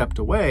 Sandra stepped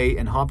away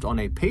and hopped on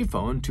a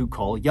payphone to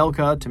call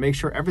Jelka to make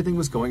sure everything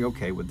was going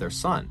okay with their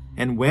son.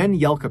 And when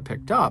Jelka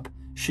picked up,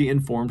 she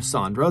informed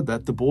Sandra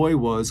that the boy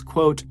was,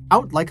 quote,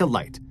 out like a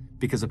light,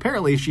 because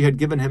apparently she had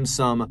given him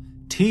some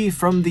tea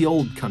from the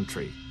old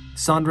country.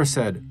 Sandra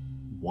said,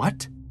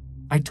 "What?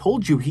 I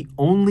told you he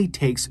only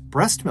takes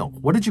breast milk.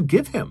 What did you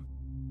give him?"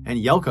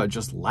 And Jelka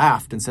just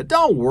laughed and said,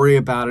 "Don't worry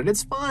about it.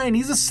 It's fine.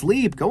 He's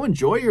asleep. Go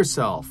enjoy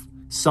yourself."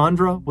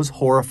 Sandra was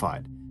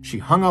horrified. She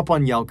hung up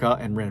on Jelka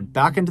and ran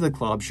back into the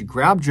club. She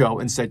grabbed Joe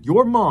and said,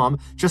 "Your mom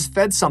just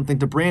fed something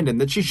to Brandon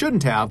that she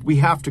shouldn't have. We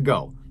have to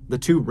go." The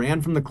two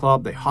ran from the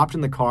club. They hopped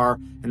in the car,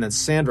 and then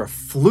Sandra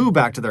flew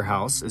back to their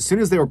house. As soon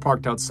as they were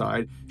parked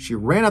outside, she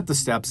ran up the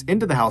steps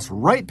into the house,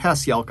 right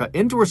past Jelka,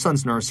 into her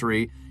son's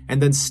nursery,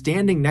 and then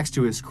standing next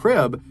to his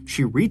crib,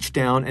 she reached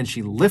down and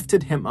she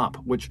lifted him up,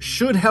 which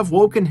should have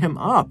woken him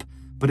up,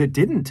 but it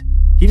didn't.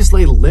 He just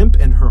lay limp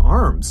in her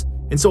arms.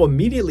 And so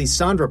immediately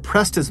Sandra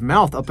pressed his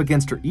mouth up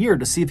against her ear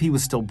to see if he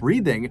was still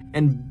breathing,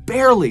 and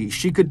barely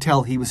she could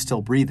tell he was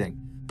still breathing.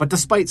 But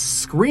despite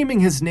screaming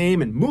his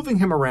name and moving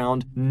him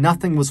around,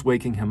 nothing was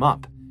waking him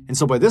up. And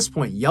so by this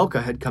point,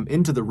 Jelka had come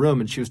into the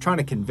room and she was trying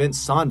to convince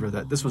Sandra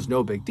that this was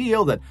no big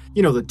deal, that,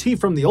 the tea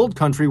from the old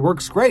country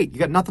works great. You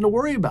got nothing to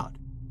worry about.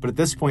 But at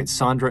this point,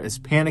 Sandra is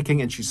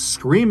panicking and she's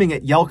screaming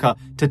at Jelka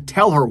to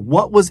tell her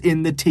what was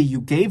in the tea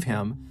you gave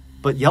him.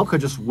 But Jelka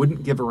just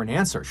wouldn't give her an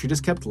answer. She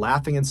just kept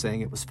laughing and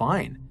saying it was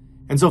fine.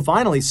 And so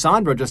finally,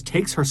 Sandra just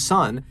takes her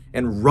son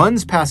and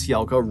runs past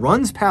Jelka,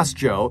 runs past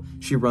Joe.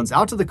 She runs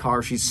out to the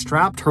car. She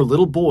strapped her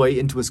little boy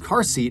into his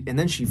car seat, and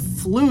then she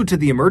flew to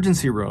the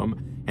emergency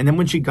room. And then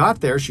when she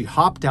got there, she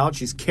hopped out.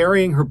 She's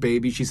carrying her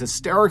baby. She's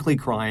hysterically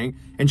crying.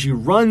 And she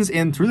runs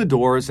in through the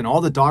doors, and all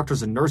the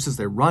doctors and nurses,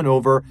 they run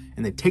over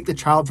and they take the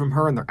child from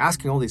her, and they're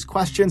asking all these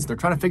questions. They're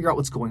trying to figure out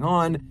what's going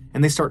on,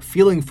 and they start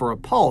feeling for a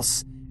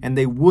pulse, and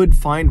they would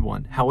find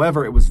one.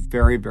 However, it was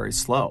very, very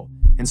slow.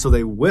 And so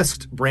they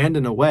whisked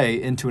Brandon away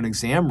into an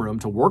exam room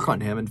to work on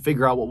him and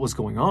figure out what was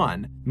going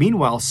on.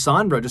 Meanwhile,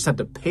 Sandra just had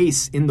to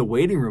pace in the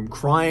waiting room,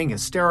 crying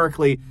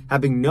hysterically,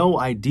 having no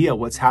idea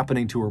what's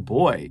happening to her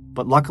boy.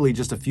 But luckily,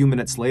 just a few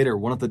minutes later,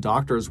 one of the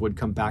doctors would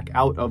come back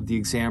out of the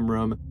exam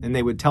room and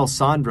they would tell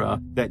Sandra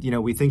that,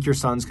 we think your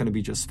son's going to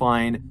be just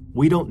fine.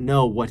 We don't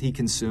know what he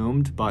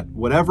consumed, but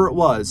whatever it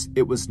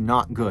was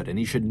not good, and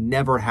he should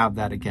never have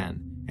that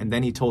again. And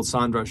then he told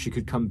Sandra she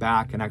could come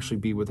back and actually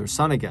be with her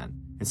son again.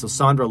 And so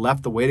Sandra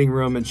left the waiting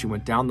room and she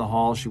went down the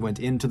hall. She went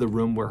into the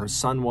room where her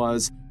son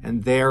was.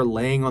 And there,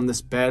 laying on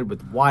this bed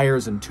with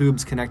wires and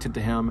tubes connected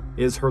to him,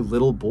 is her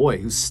little boy,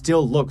 who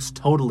still looks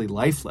totally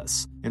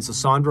lifeless. And so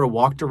Sandra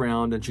walked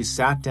around and she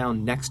sat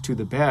down next to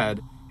the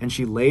bed and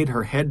she laid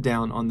her head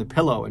down on the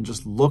pillow and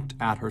just looked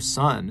at her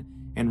son.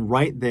 And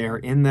right there,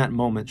 in that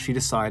moment, she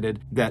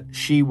decided that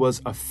she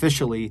was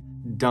officially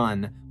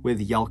done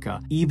with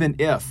Jelka, even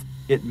if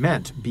it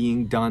meant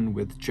being done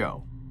with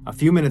Joe. A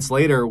few minutes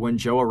later, when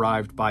Joe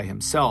arrived by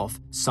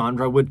himself,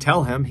 Sandra would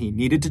tell him he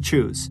needed to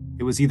choose.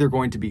 It was either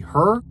going to be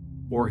her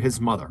or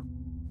his mother.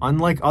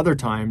 Unlike other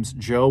times,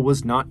 Joe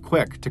was not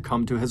quick to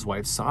come to his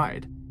wife's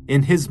side.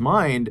 In his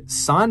mind,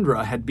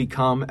 Sandra had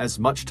become as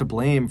much to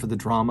blame for the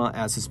drama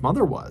as his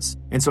mother was.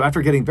 And so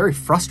after getting very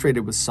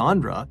frustrated with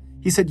Sandra,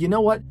 he said, "You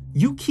know what?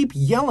 You keep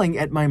yelling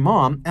at my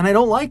mom, and I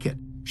don't like it.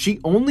 She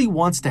only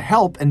wants to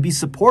help and be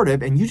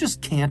supportive, and you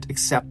just can't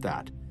accept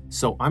that.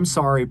 So I'm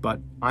sorry,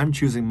 but I'm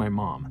choosing my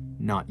mom,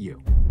 not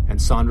you."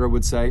 And Sandra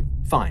would say,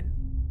 "Fine."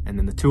 And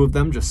then the two of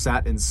them just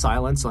sat in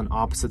silence on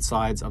opposite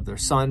sides of their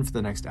son for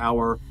the next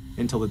hour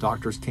until the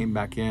doctors came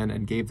back in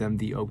and gave them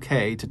the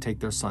okay to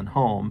take their son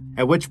home,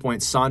 at which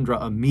point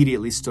Sandra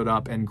immediately stood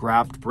up and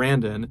grabbed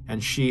Brandon,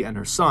 and she and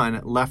her son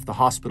left the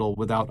hospital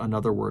without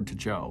another word to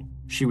Joe.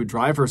 She would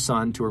drive her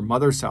son to her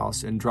mother's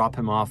house and drop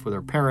him off with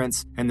her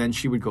parents, and then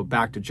she would go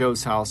back to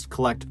Joe's house,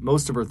 collect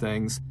most of her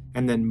things,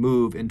 and then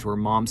move into her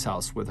mom's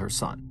house with her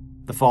son.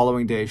 The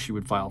following day, she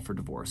would file for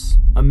divorce.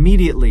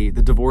 Immediately,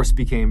 the divorce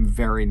became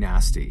very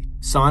nasty.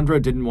 Sandra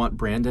didn't want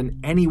Brandon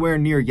anywhere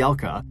near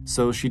Jelka,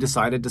 so she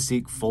decided to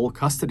seek full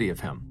custody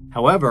of him.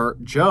 However,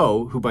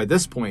 Joe, who by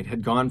this point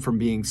had gone from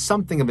being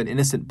something of an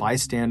innocent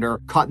bystander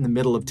caught in the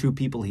middle of two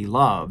people he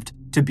loved,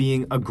 to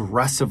being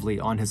aggressively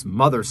on his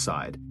mother's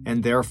side,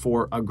 and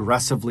therefore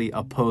aggressively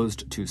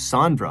opposed to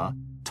Sandra,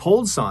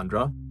 told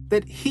Sandra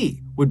that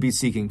he would be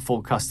seeking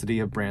full custody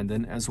of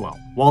Brandon as well.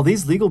 While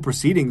these legal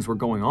proceedings were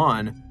going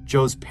on,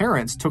 Joe's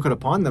parents took it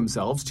upon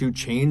themselves to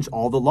change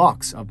all the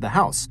locks of the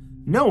house.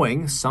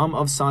 knowing some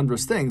of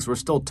Sandra's things were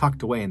still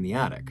tucked away in the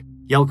attic.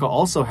 Jelka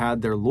also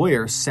had their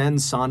lawyer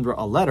send Sandra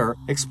a letter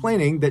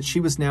explaining that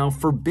she was now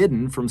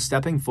forbidden from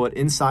stepping foot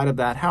inside of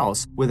that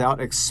house without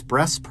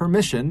express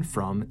permission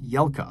from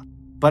Jelka.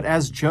 But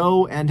as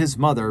Joe and his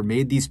mother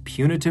made these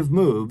punitive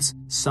moves,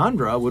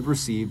 Sandra would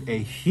receive a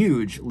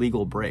huge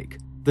legal break.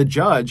 The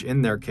judge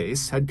in their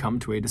case had come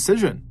to a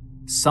decision.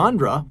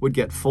 Sandra would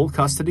get full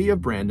custody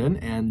of Brandon,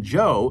 and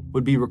Joe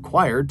would be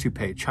required to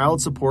pay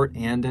child support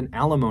and an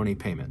alimony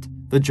payment.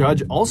 The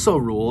judge also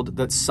ruled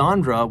that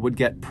Sandra would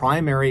get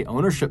primary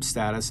ownership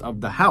status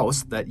of the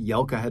house that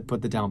Jelka had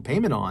put the down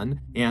payment on,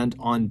 and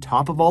on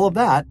top of all of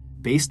that,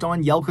 based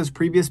on Jelka's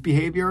previous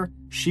behavior,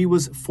 she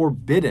was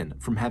forbidden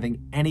from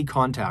having any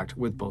contact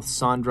with both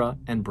Sandra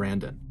and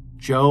Brandon.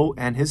 Joe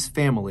and his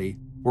family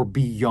were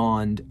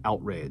beyond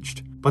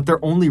outraged, but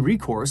their only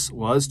recourse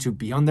was to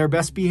be on their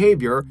best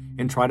behavior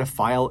and try to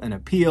file an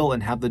appeal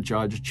and have the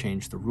judge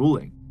change the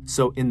ruling.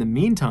 So in the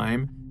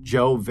meantime,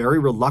 Joe very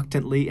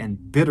reluctantly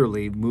and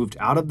bitterly moved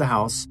out of the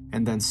house,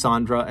 and then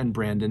Sandra and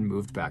Brandon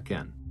moved back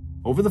in.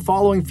 Over the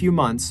following few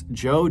months,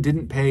 Joe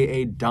didn't pay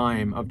a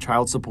dime of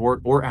child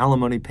support or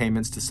alimony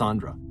payments to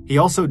Sandra. He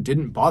also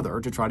didn't bother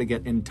to try to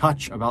get in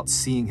touch about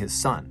seeing his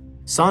son.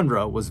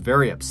 Sandra was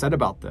very upset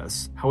about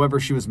this. However,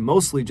 she was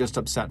mostly just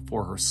upset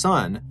for her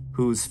son,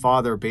 whose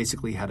father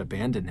basically had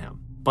abandoned him.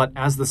 But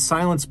as the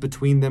silence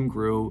between them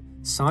grew,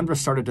 Sandra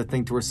started to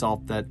think to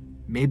herself that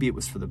maybe it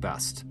was for the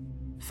best.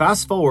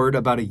 Fast forward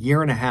about a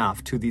year and a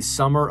half to the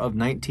summer of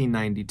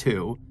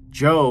 1992,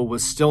 Joe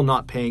was still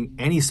not paying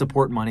any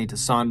support money to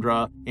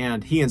Sandra,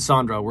 and he and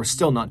Sandra were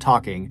still not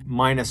talking,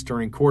 minus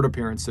during court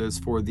appearances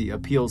for the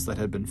appeals that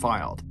had been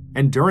filed.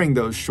 And during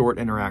those short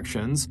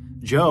interactions,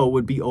 Joe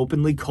would be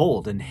openly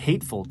cold and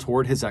hateful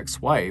toward his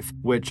ex-wife,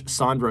 which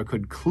Sandra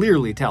could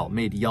clearly tell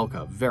made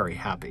Jelka very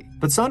happy.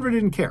 But Sandra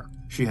didn't care.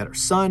 She had her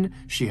son,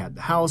 she had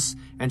the house,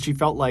 and she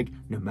felt like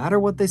no matter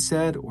what they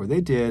said or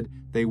they did,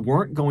 they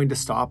weren't going to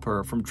stop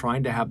her from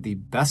trying to have the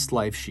best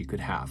life she could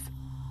have.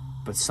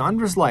 But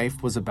Sandra's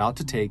life was about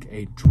to take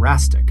a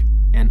drastic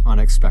and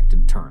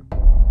unexpected turn.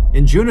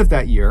 In June of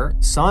that year,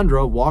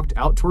 Sandra walked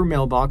out to her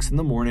mailbox in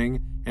the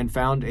morning and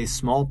found a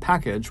small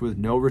package with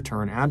no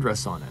return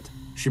address on it.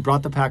 She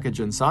brought the package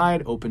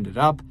inside, opened it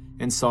up,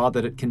 and saw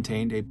that it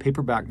contained a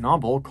paperback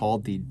novel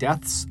called The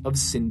Deaths of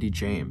Cindy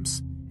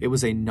James. It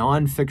was a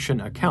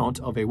non-fiction account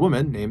of a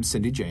woman named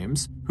Cindy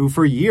James, who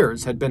for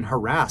years had been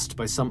harassed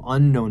by some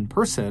unknown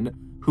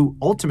person who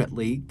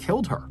ultimately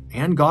killed her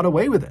and got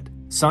away with it.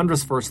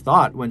 Sandra's first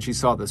thought when she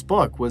saw this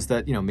book was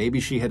that, maybe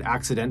she had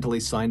accidentally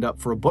signed up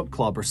for a book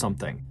club or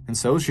something. And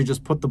so she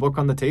just put the book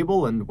on the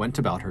table and went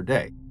about her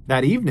day.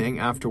 That evening,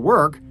 after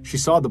work, she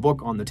saw the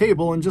book on the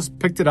table and just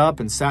picked it up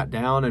and sat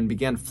down and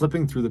began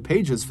flipping through the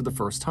pages for the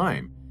first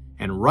time.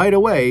 And right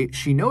away,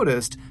 she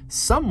noticed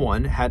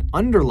someone had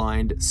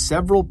underlined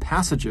several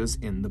passages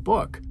in the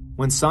book.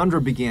 When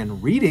Sandra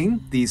began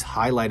reading these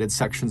highlighted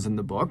sections in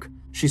the book,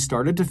 she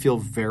started to feel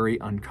very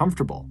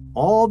uncomfortable.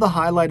 All the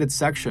highlighted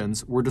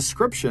sections were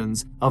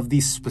descriptions of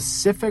the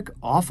specific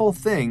awful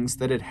things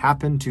that had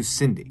happened to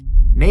Cindy.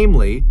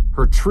 Namely,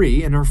 her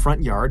tree in her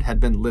front yard had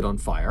been lit on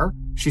fire.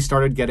 She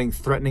started getting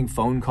threatening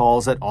phone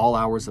calls at all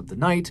hours of the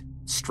night.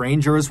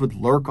 Strangers would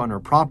lurk on her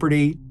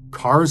property.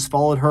 Cars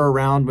followed her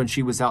around when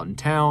she was out in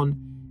town.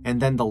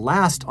 And then the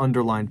last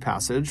underlined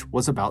passage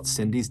was about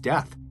Cindy's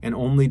death, and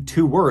only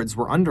 2 words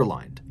were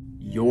underlined: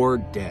 "You're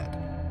dead."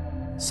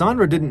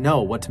 Sandra didn't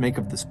know what to make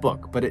of this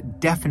book, but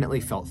it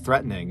definitely felt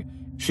threatening.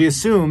 She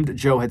assumed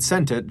Joe had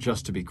sent it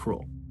just to be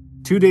cruel.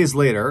 2 days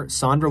later,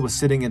 Sandra was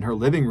sitting in her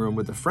living room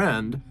with a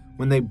friend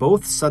when they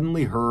both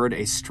suddenly heard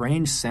a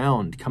strange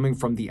sound coming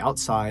from the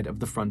outside of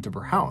the front of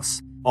her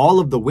house. All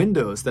of the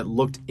windows that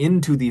looked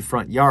into the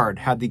front yard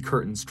had the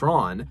curtains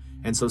drawn,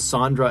 and so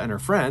Sandra and her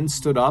friend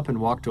stood up and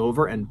walked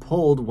over and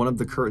pulled one of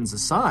the curtains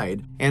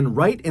aside, and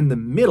right in the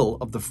middle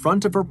of the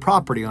front of her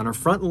property on her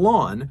front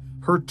lawn,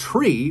 her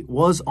tree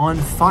was on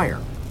fire,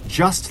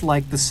 just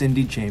like the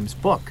Cindy James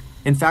book.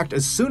 In fact,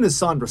 as soon as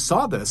Sandra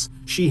saw this,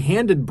 she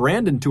handed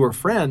Brandon to her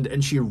friend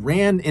and she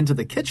ran into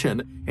the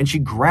kitchen and she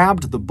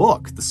grabbed the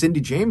book, the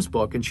Cindy James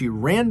book, and she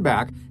ran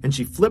back and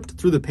she flipped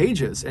through the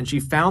pages and she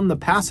found the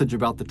passage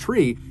about the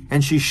tree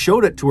and she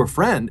showed it to her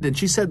friend and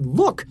she said,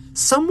 "Look,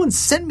 someone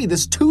sent me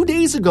this 2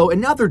 days ago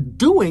and now they're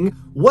doing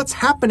what's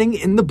happening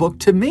in the book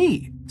to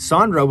me."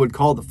 Sandra would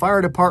call the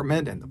fire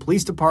department and the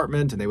police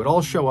department and they would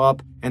all show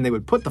up and they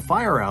would put the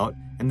fire out.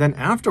 And then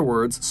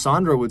afterwards,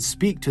 Sandra would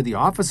speak to the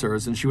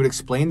officers and she would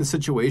explain the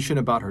situation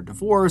about her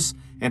divorce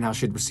and how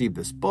she'd received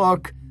this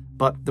book.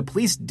 But the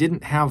police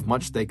didn't have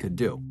much they could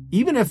do.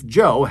 Even if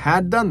Joe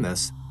had done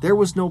this, there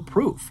was no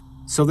proof.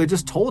 So they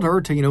just told her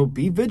to,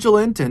 be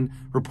vigilant and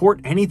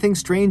report anything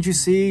strange you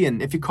see.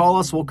 And if you call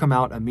us, we'll come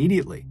out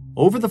immediately.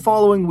 Over the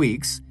following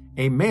weeks,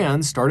 a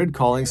man started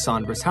calling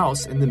Sandra's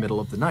house in the middle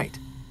of the night.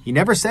 He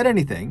never said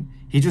anything.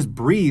 He just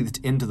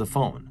breathed into the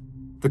phone.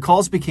 The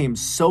calls became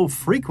so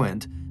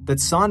frequent that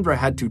Sandra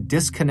had to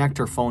disconnect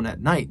her phone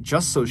at night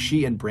just so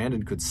she and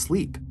Brandon could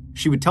sleep.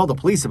 She would tell the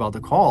police about the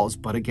calls,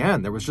 but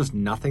again, there was just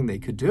nothing they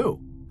could do.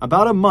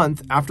 About a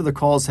month after the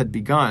calls had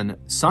begun,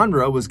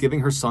 Sandra was giving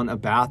her son a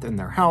bath in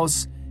their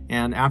house,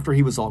 and after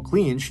he was all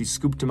clean, she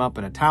scooped him up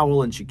in a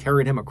towel and she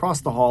carried him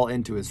across the hall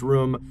into his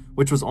room,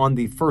 which was on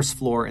the first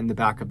floor in the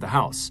back of the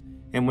house.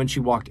 And when she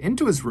walked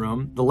into his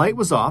room, the light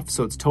was off,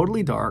 so it's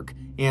totally dark,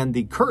 and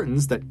the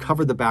curtains that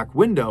covered the back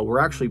window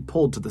were actually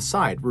pulled to the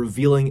side,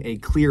 revealing a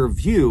clear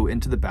view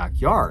into the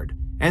backyard.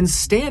 And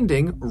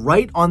standing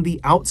right on the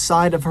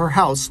outside of her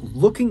house,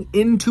 looking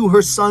into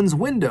her son's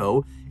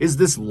window, is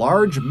this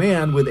large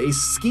man with a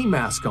ski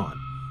mask on.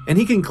 And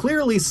he can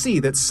clearly see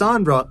that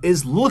Sandra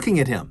is looking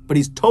at him, but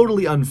he's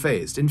totally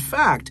unfazed. In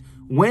fact,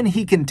 when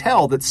he can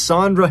tell that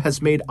Sandra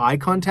has made eye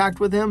contact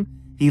with him,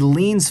 he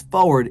leans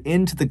forward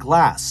into the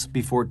glass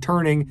before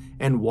turning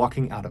and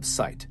walking out of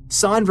sight.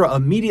 Sandra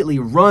immediately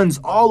runs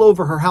all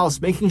over her house,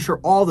 making sure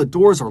all the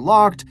doors are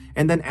locked,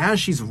 and then as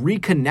she's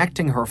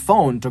reconnecting her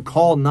phone to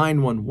call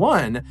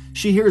 911,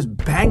 she hears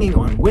banging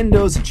on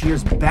windows and she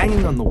hears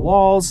banging on the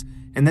walls,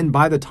 and then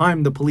by the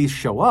time the police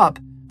show up,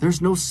 there's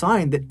no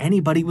sign that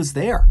anybody was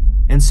there.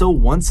 And so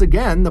once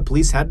again, the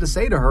police had to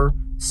say to her,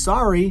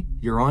 "Sorry,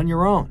 you're on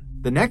your own."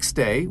 The next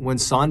day, when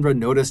Sandra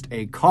noticed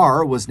a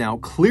car was now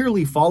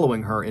clearly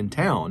following her in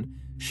town,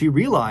 she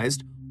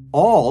realized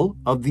all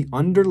of the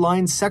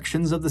underlined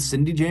sections of the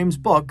Cindy James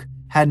book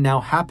had now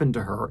happened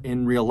to her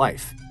in real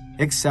life,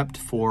 except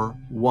for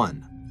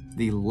one,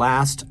 the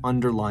last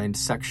underlined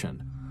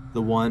section,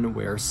 the one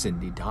where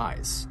Cindy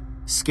dies.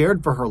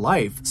 Scared for her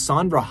life,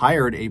 Sandra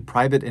hired a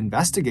private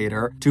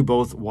investigator to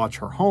both watch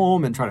her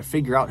home and try to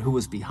figure out who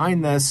was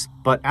behind this,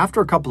 but after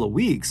a couple of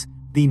weeks,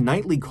 the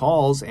nightly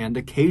calls and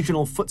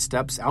occasional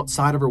footsteps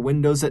outside of her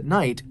windows at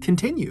night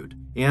continued,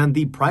 and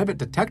the private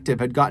detective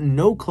had gotten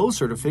no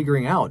closer to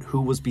figuring out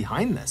who was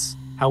behind this.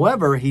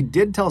 However, he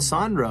did tell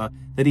Sandra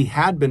that he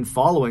had been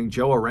following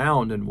Joe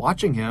around and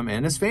watching him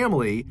and his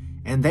family,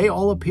 and they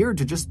all appeared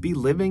to just be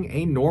living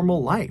a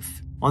normal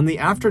life. On the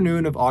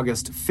afternoon of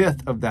August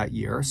 5th of that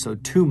year, so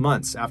 2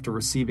 months after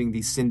receiving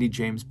the Cindy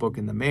James book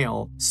in the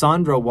mail,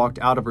 Sandra walked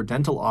out of her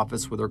dental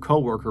office with her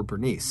coworker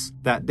Bernice.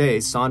 That day,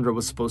 Sandra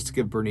was supposed to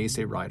give Bernice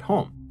a ride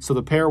home. So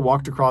the pair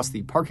walked across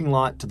the parking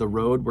lot to the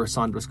road where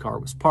Sandra's car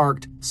was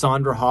parked.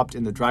 Sandra hopped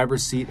in the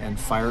driver's seat and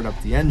fired up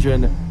the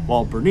engine,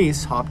 while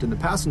Bernice hopped in the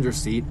passenger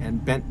seat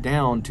and bent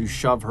down to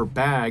shove her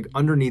bag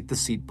underneath the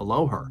seat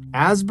below her.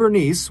 As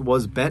Bernice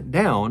was bent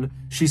down,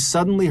 she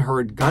suddenly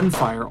heard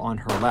gunfire on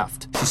her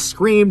left. She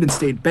screamed and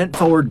stayed bent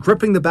forward,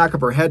 gripping the back of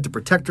her head to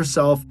protect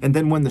herself, and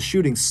then when the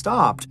shooting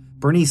stopped,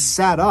 Bernice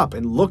sat up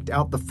and looked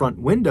out the front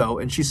window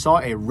and she saw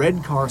a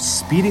red car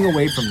speeding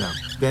away from them.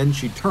 Then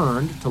she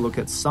turned to look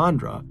at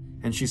Sandra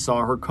and she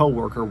saw her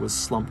coworker was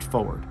slumped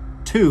forward.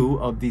 2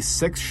 of the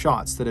 6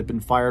 shots that had been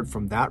fired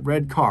from that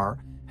red car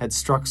had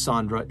struck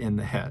Sandra in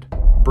the head.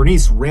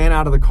 Bernice ran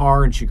out of the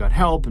car and she got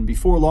help, and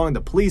before long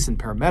the police and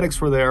paramedics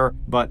were there,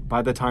 but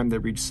by the time they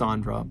reached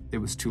Sandra, it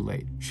was too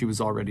late. She was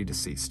already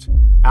deceased.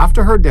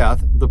 After her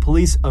death, the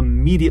police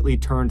immediately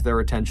turned their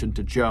attention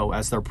to Joe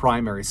as their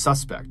primary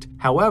suspect.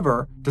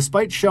 However,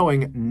 despite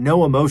showing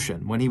no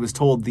emotion when he was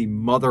told the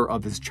mother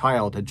of his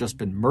child had just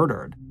been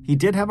murdered, he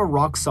did have a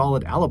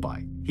rock-solid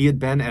alibi. He had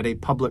been at a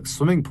public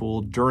swimming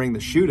pool during the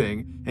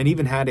shooting and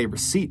even had a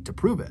receipt to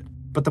prove it.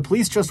 But the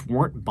police just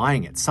weren't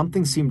buying it.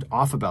 Something seemed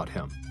off about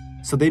him.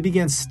 So they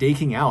began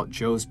staking out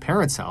Joe's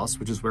parents' house,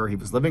 which is where he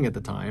was living at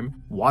the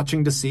time,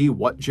 watching to see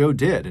what Joe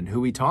did and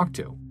who he talked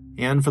to.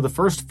 And for the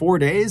first 4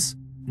 days,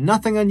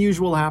 nothing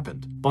unusual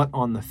happened. But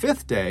on the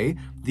 5th day,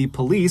 the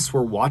police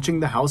were watching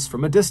the house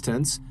from a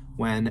distance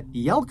when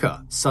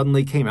Yelka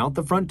suddenly came out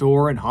the front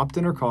door and hopped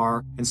in her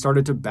car and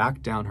started to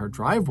back down her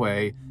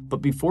driveway.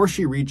 But before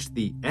she reached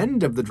the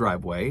end of the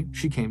driveway,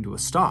 she came to a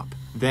stop.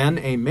 Then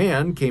a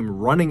man came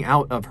running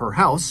out of her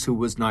house who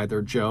was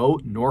neither Joe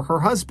nor her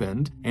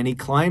husband, and he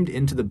climbed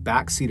into the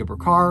back seat of her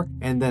car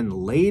and then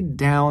laid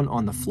down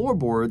on the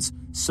floorboards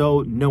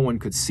so no one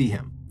could see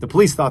him. The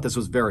police thought this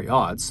was very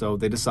odd, so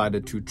they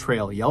decided to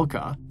trail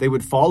Yelka. They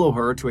would follow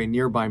her to a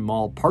nearby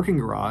mall parking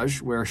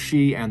garage where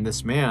she and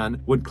this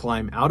man would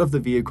climb out of the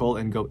vehicle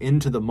and go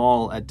into the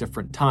mall at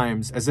different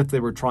times as if they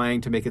were trying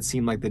to make it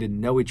seem like they didn't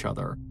know each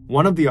other.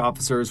 One of the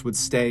officers would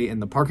stay in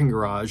the parking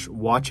garage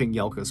watching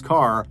Yelka's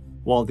car,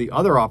 while the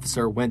other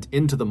officer went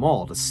into the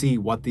mall to see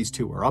what these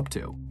two were up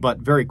to. But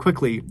very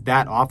quickly,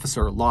 that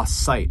officer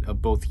lost sight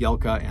of both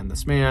Yelka and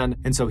this man,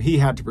 and so he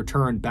had to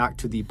return back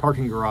to the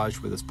parking garage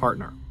with his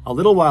partner. A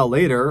little while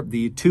later,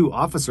 the 2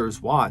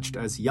 officers watched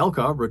as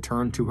Yelka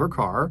returned to her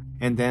car,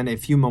 and then a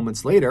few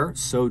moments later,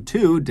 so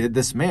too did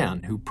this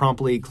man, who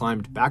promptly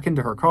climbed back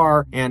into her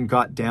car and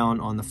got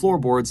down on the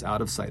floorboards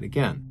out of sight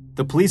again.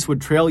 The police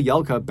would trail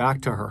Yelka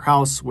back to her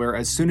house, where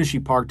as soon as she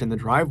parked in the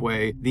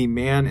driveway, the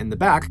man in the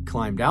back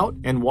climbed out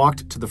and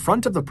walked to the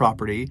front of the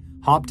property,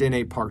 hopped in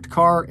a parked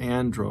car,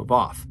 and drove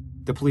off.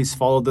 The police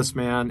followed this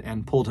man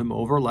and pulled him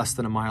over less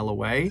than a mile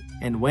away,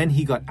 and when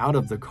he got out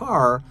of the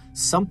car,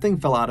 something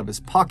fell out of his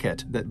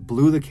pocket that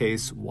blew the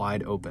case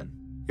wide open.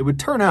 It would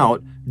turn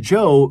out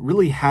Joe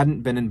really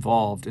hadn't been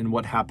involved in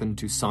what happened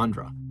to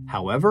Sandra.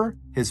 However,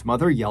 his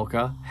mother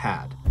Yelka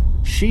had.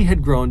 she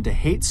had grown to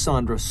hate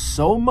Sandra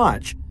so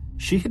much,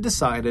 she had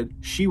decided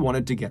she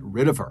wanted to get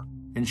rid of her,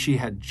 and she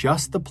had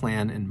just the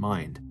plan in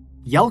mind.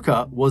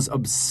 Yelka was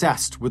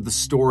obsessed with the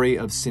story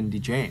of Cindy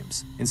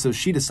James, and so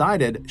she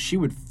decided she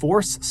would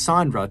force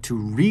Sandra to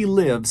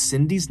relive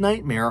Cindy's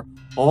nightmare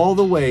all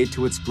the way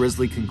to its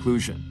grisly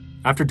conclusion.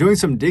 After doing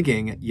some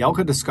digging,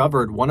 Yelka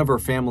discovered one of her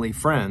family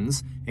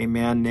friends, a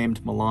man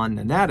named Milan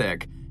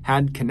Nanatic,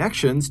 had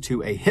connections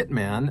to a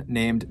hitman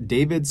named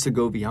David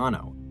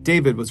Segoviano.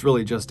 David was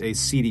really just a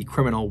seedy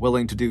criminal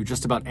willing to do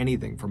just about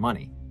anything for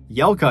money.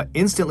 Yelka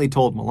instantly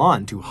told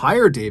Milan to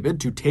hire David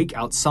to take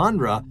out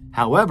Sandra.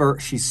 However,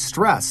 she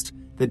stressed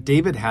that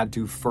David had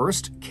to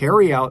first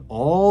carry out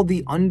all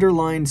the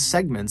underlined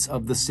segments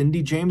of the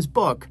Cindy James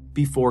book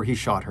before he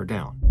shot her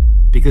down.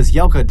 Because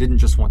Yelka didn't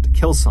just want to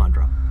kill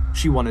Sandra,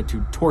 she wanted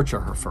to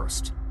torture her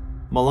first.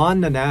 Milan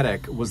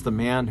Nanatic was the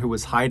man who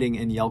was hiding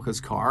in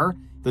Yelka's car.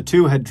 The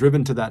two had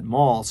driven to that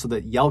mall so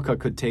that Yelka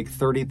could take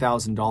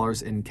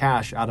 $30,000 in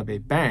cash out of a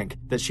bank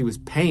that she was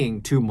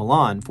paying to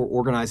Milan for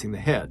organizing the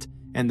hit.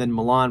 And then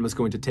Milan was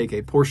going to take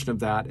a portion of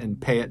that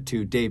and pay it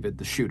to David,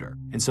 the shooter.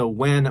 And so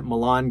when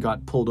Milan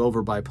got pulled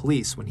over by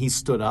police, when he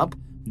stood up,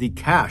 the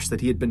cash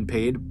that he had been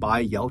paid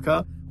by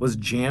Yelka was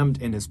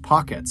jammed in his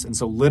pockets. And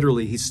so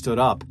literally he stood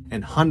up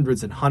and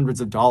hundreds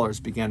of dollars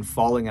began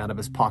falling out of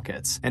his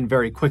pockets. And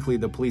very quickly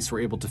the police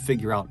were able to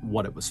figure out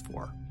what it was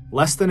for.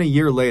 Less than a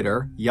year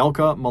later,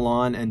 Yelka,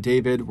 Milan, and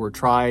David were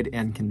tried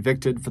and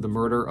convicted for the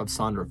murder of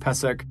Sandra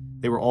Pesek.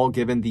 They were all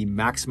given the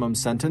maximum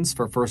sentence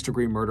for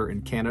first-degree murder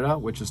in Canada,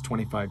 which is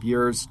 25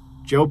 years.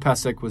 Joe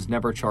Pesek was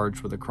never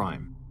charged with a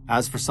crime.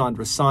 As for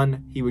Sandra's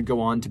son, he would go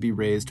on to be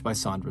raised by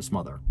Sandra's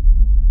mother.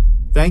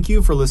 Thank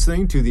you for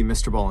listening to the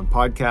Mr. Ballin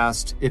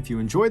podcast. If you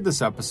enjoyed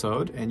this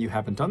episode and you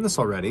haven't done this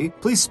already,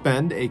 please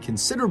spend a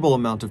considerable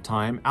amount of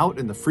time out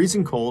in the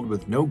freezing cold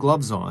with no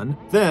gloves on.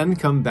 Then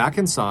come back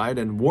inside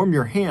and warm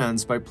your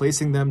hands by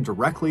placing them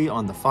directly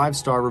on the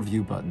 5-star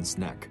review button's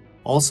neck.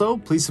 Also,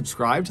 please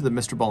subscribe to the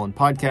Mr. Ballin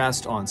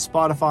podcast on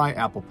Spotify,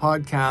 Apple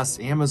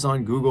Podcasts,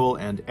 Amazon, Google,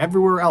 and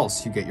everywhere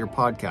else you get your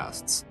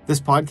podcasts.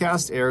 This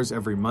podcast airs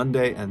every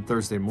Monday and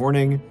Thursday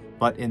morning,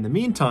 but in the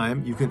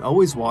meantime, you can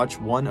always watch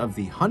one of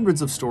the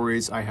hundreds of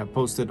stories I have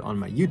posted on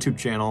my YouTube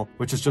channel,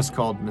 which is just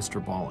called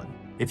Mr. Ballin.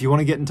 If you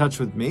want to get in touch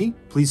with me,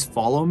 please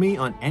follow me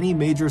on any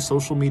major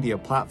social media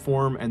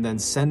platform and then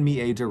send me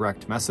a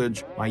direct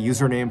message. My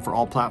username for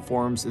all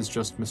platforms is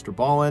just Mr.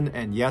 Ballin,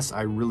 and yes,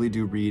 I really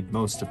do read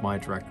most of my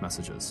direct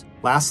messages.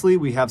 Lastly,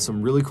 we have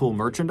some really cool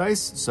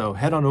merchandise, so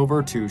head on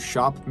over to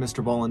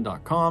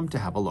shopmrballin.com to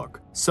have a look.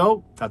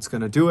 So, that's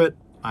going to do it.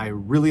 I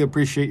really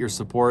appreciate your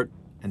support.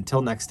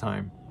 Until next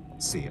time,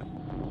 see ya.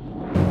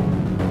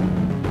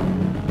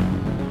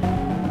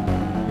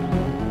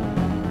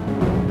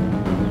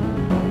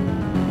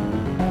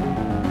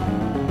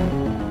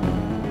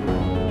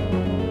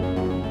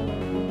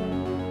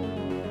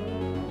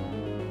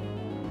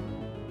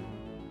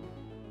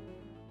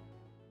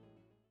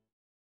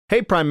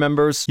 Hey, Prime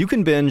members, you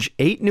can binge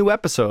 8 new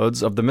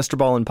episodes of the Mr.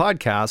 Ballin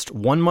podcast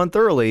 1 month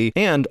early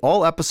and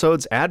all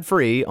episodes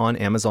ad-free on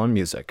Amazon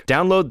Music.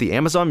 Download the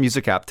Amazon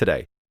Music app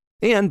today.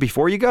 And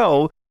before you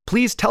go,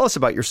 please tell us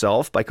about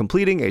yourself by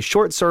completing a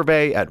short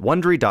survey at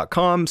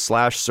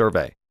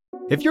Wondery.com/survey.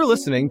 If you're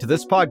listening to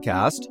this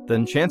podcast,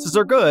 then chances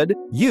are good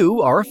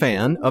you are a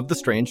fan of The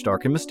Strange,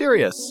 Dark, and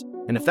Mysterious.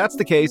 And if that's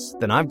the case,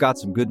 then I've got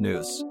some good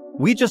news.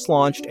 We just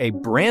launched a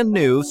brand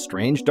new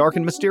Strange, Dark,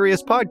 and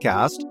Mysterious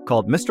podcast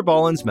called Mr.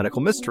 Ballin's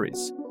Medical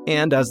Mysteries.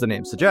 And as the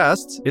name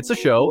suggests, it's a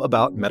show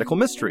about medical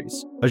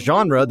mysteries, a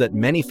genre that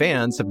many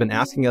fans have been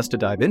asking us to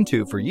dive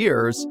into for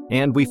years,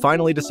 and we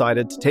finally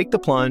decided to take the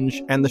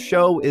plunge, and the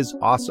show is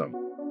awesome.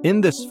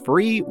 In this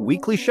free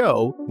weekly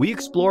show, we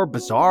explore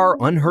bizarre,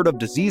 unheard of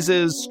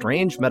diseases,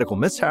 strange medical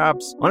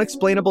mishaps,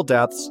 unexplainable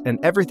deaths, and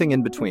everything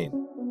in between.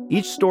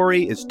 Each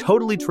story is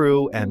totally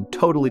true and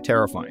totally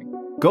terrifying.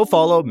 Go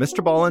follow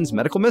Mr. Ballin's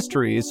Medical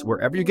Mysteries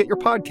wherever you get your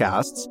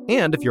podcasts,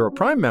 and if you're a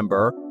Prime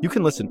member, you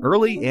can listen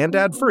early and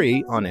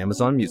ad-free on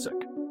Amazon Music.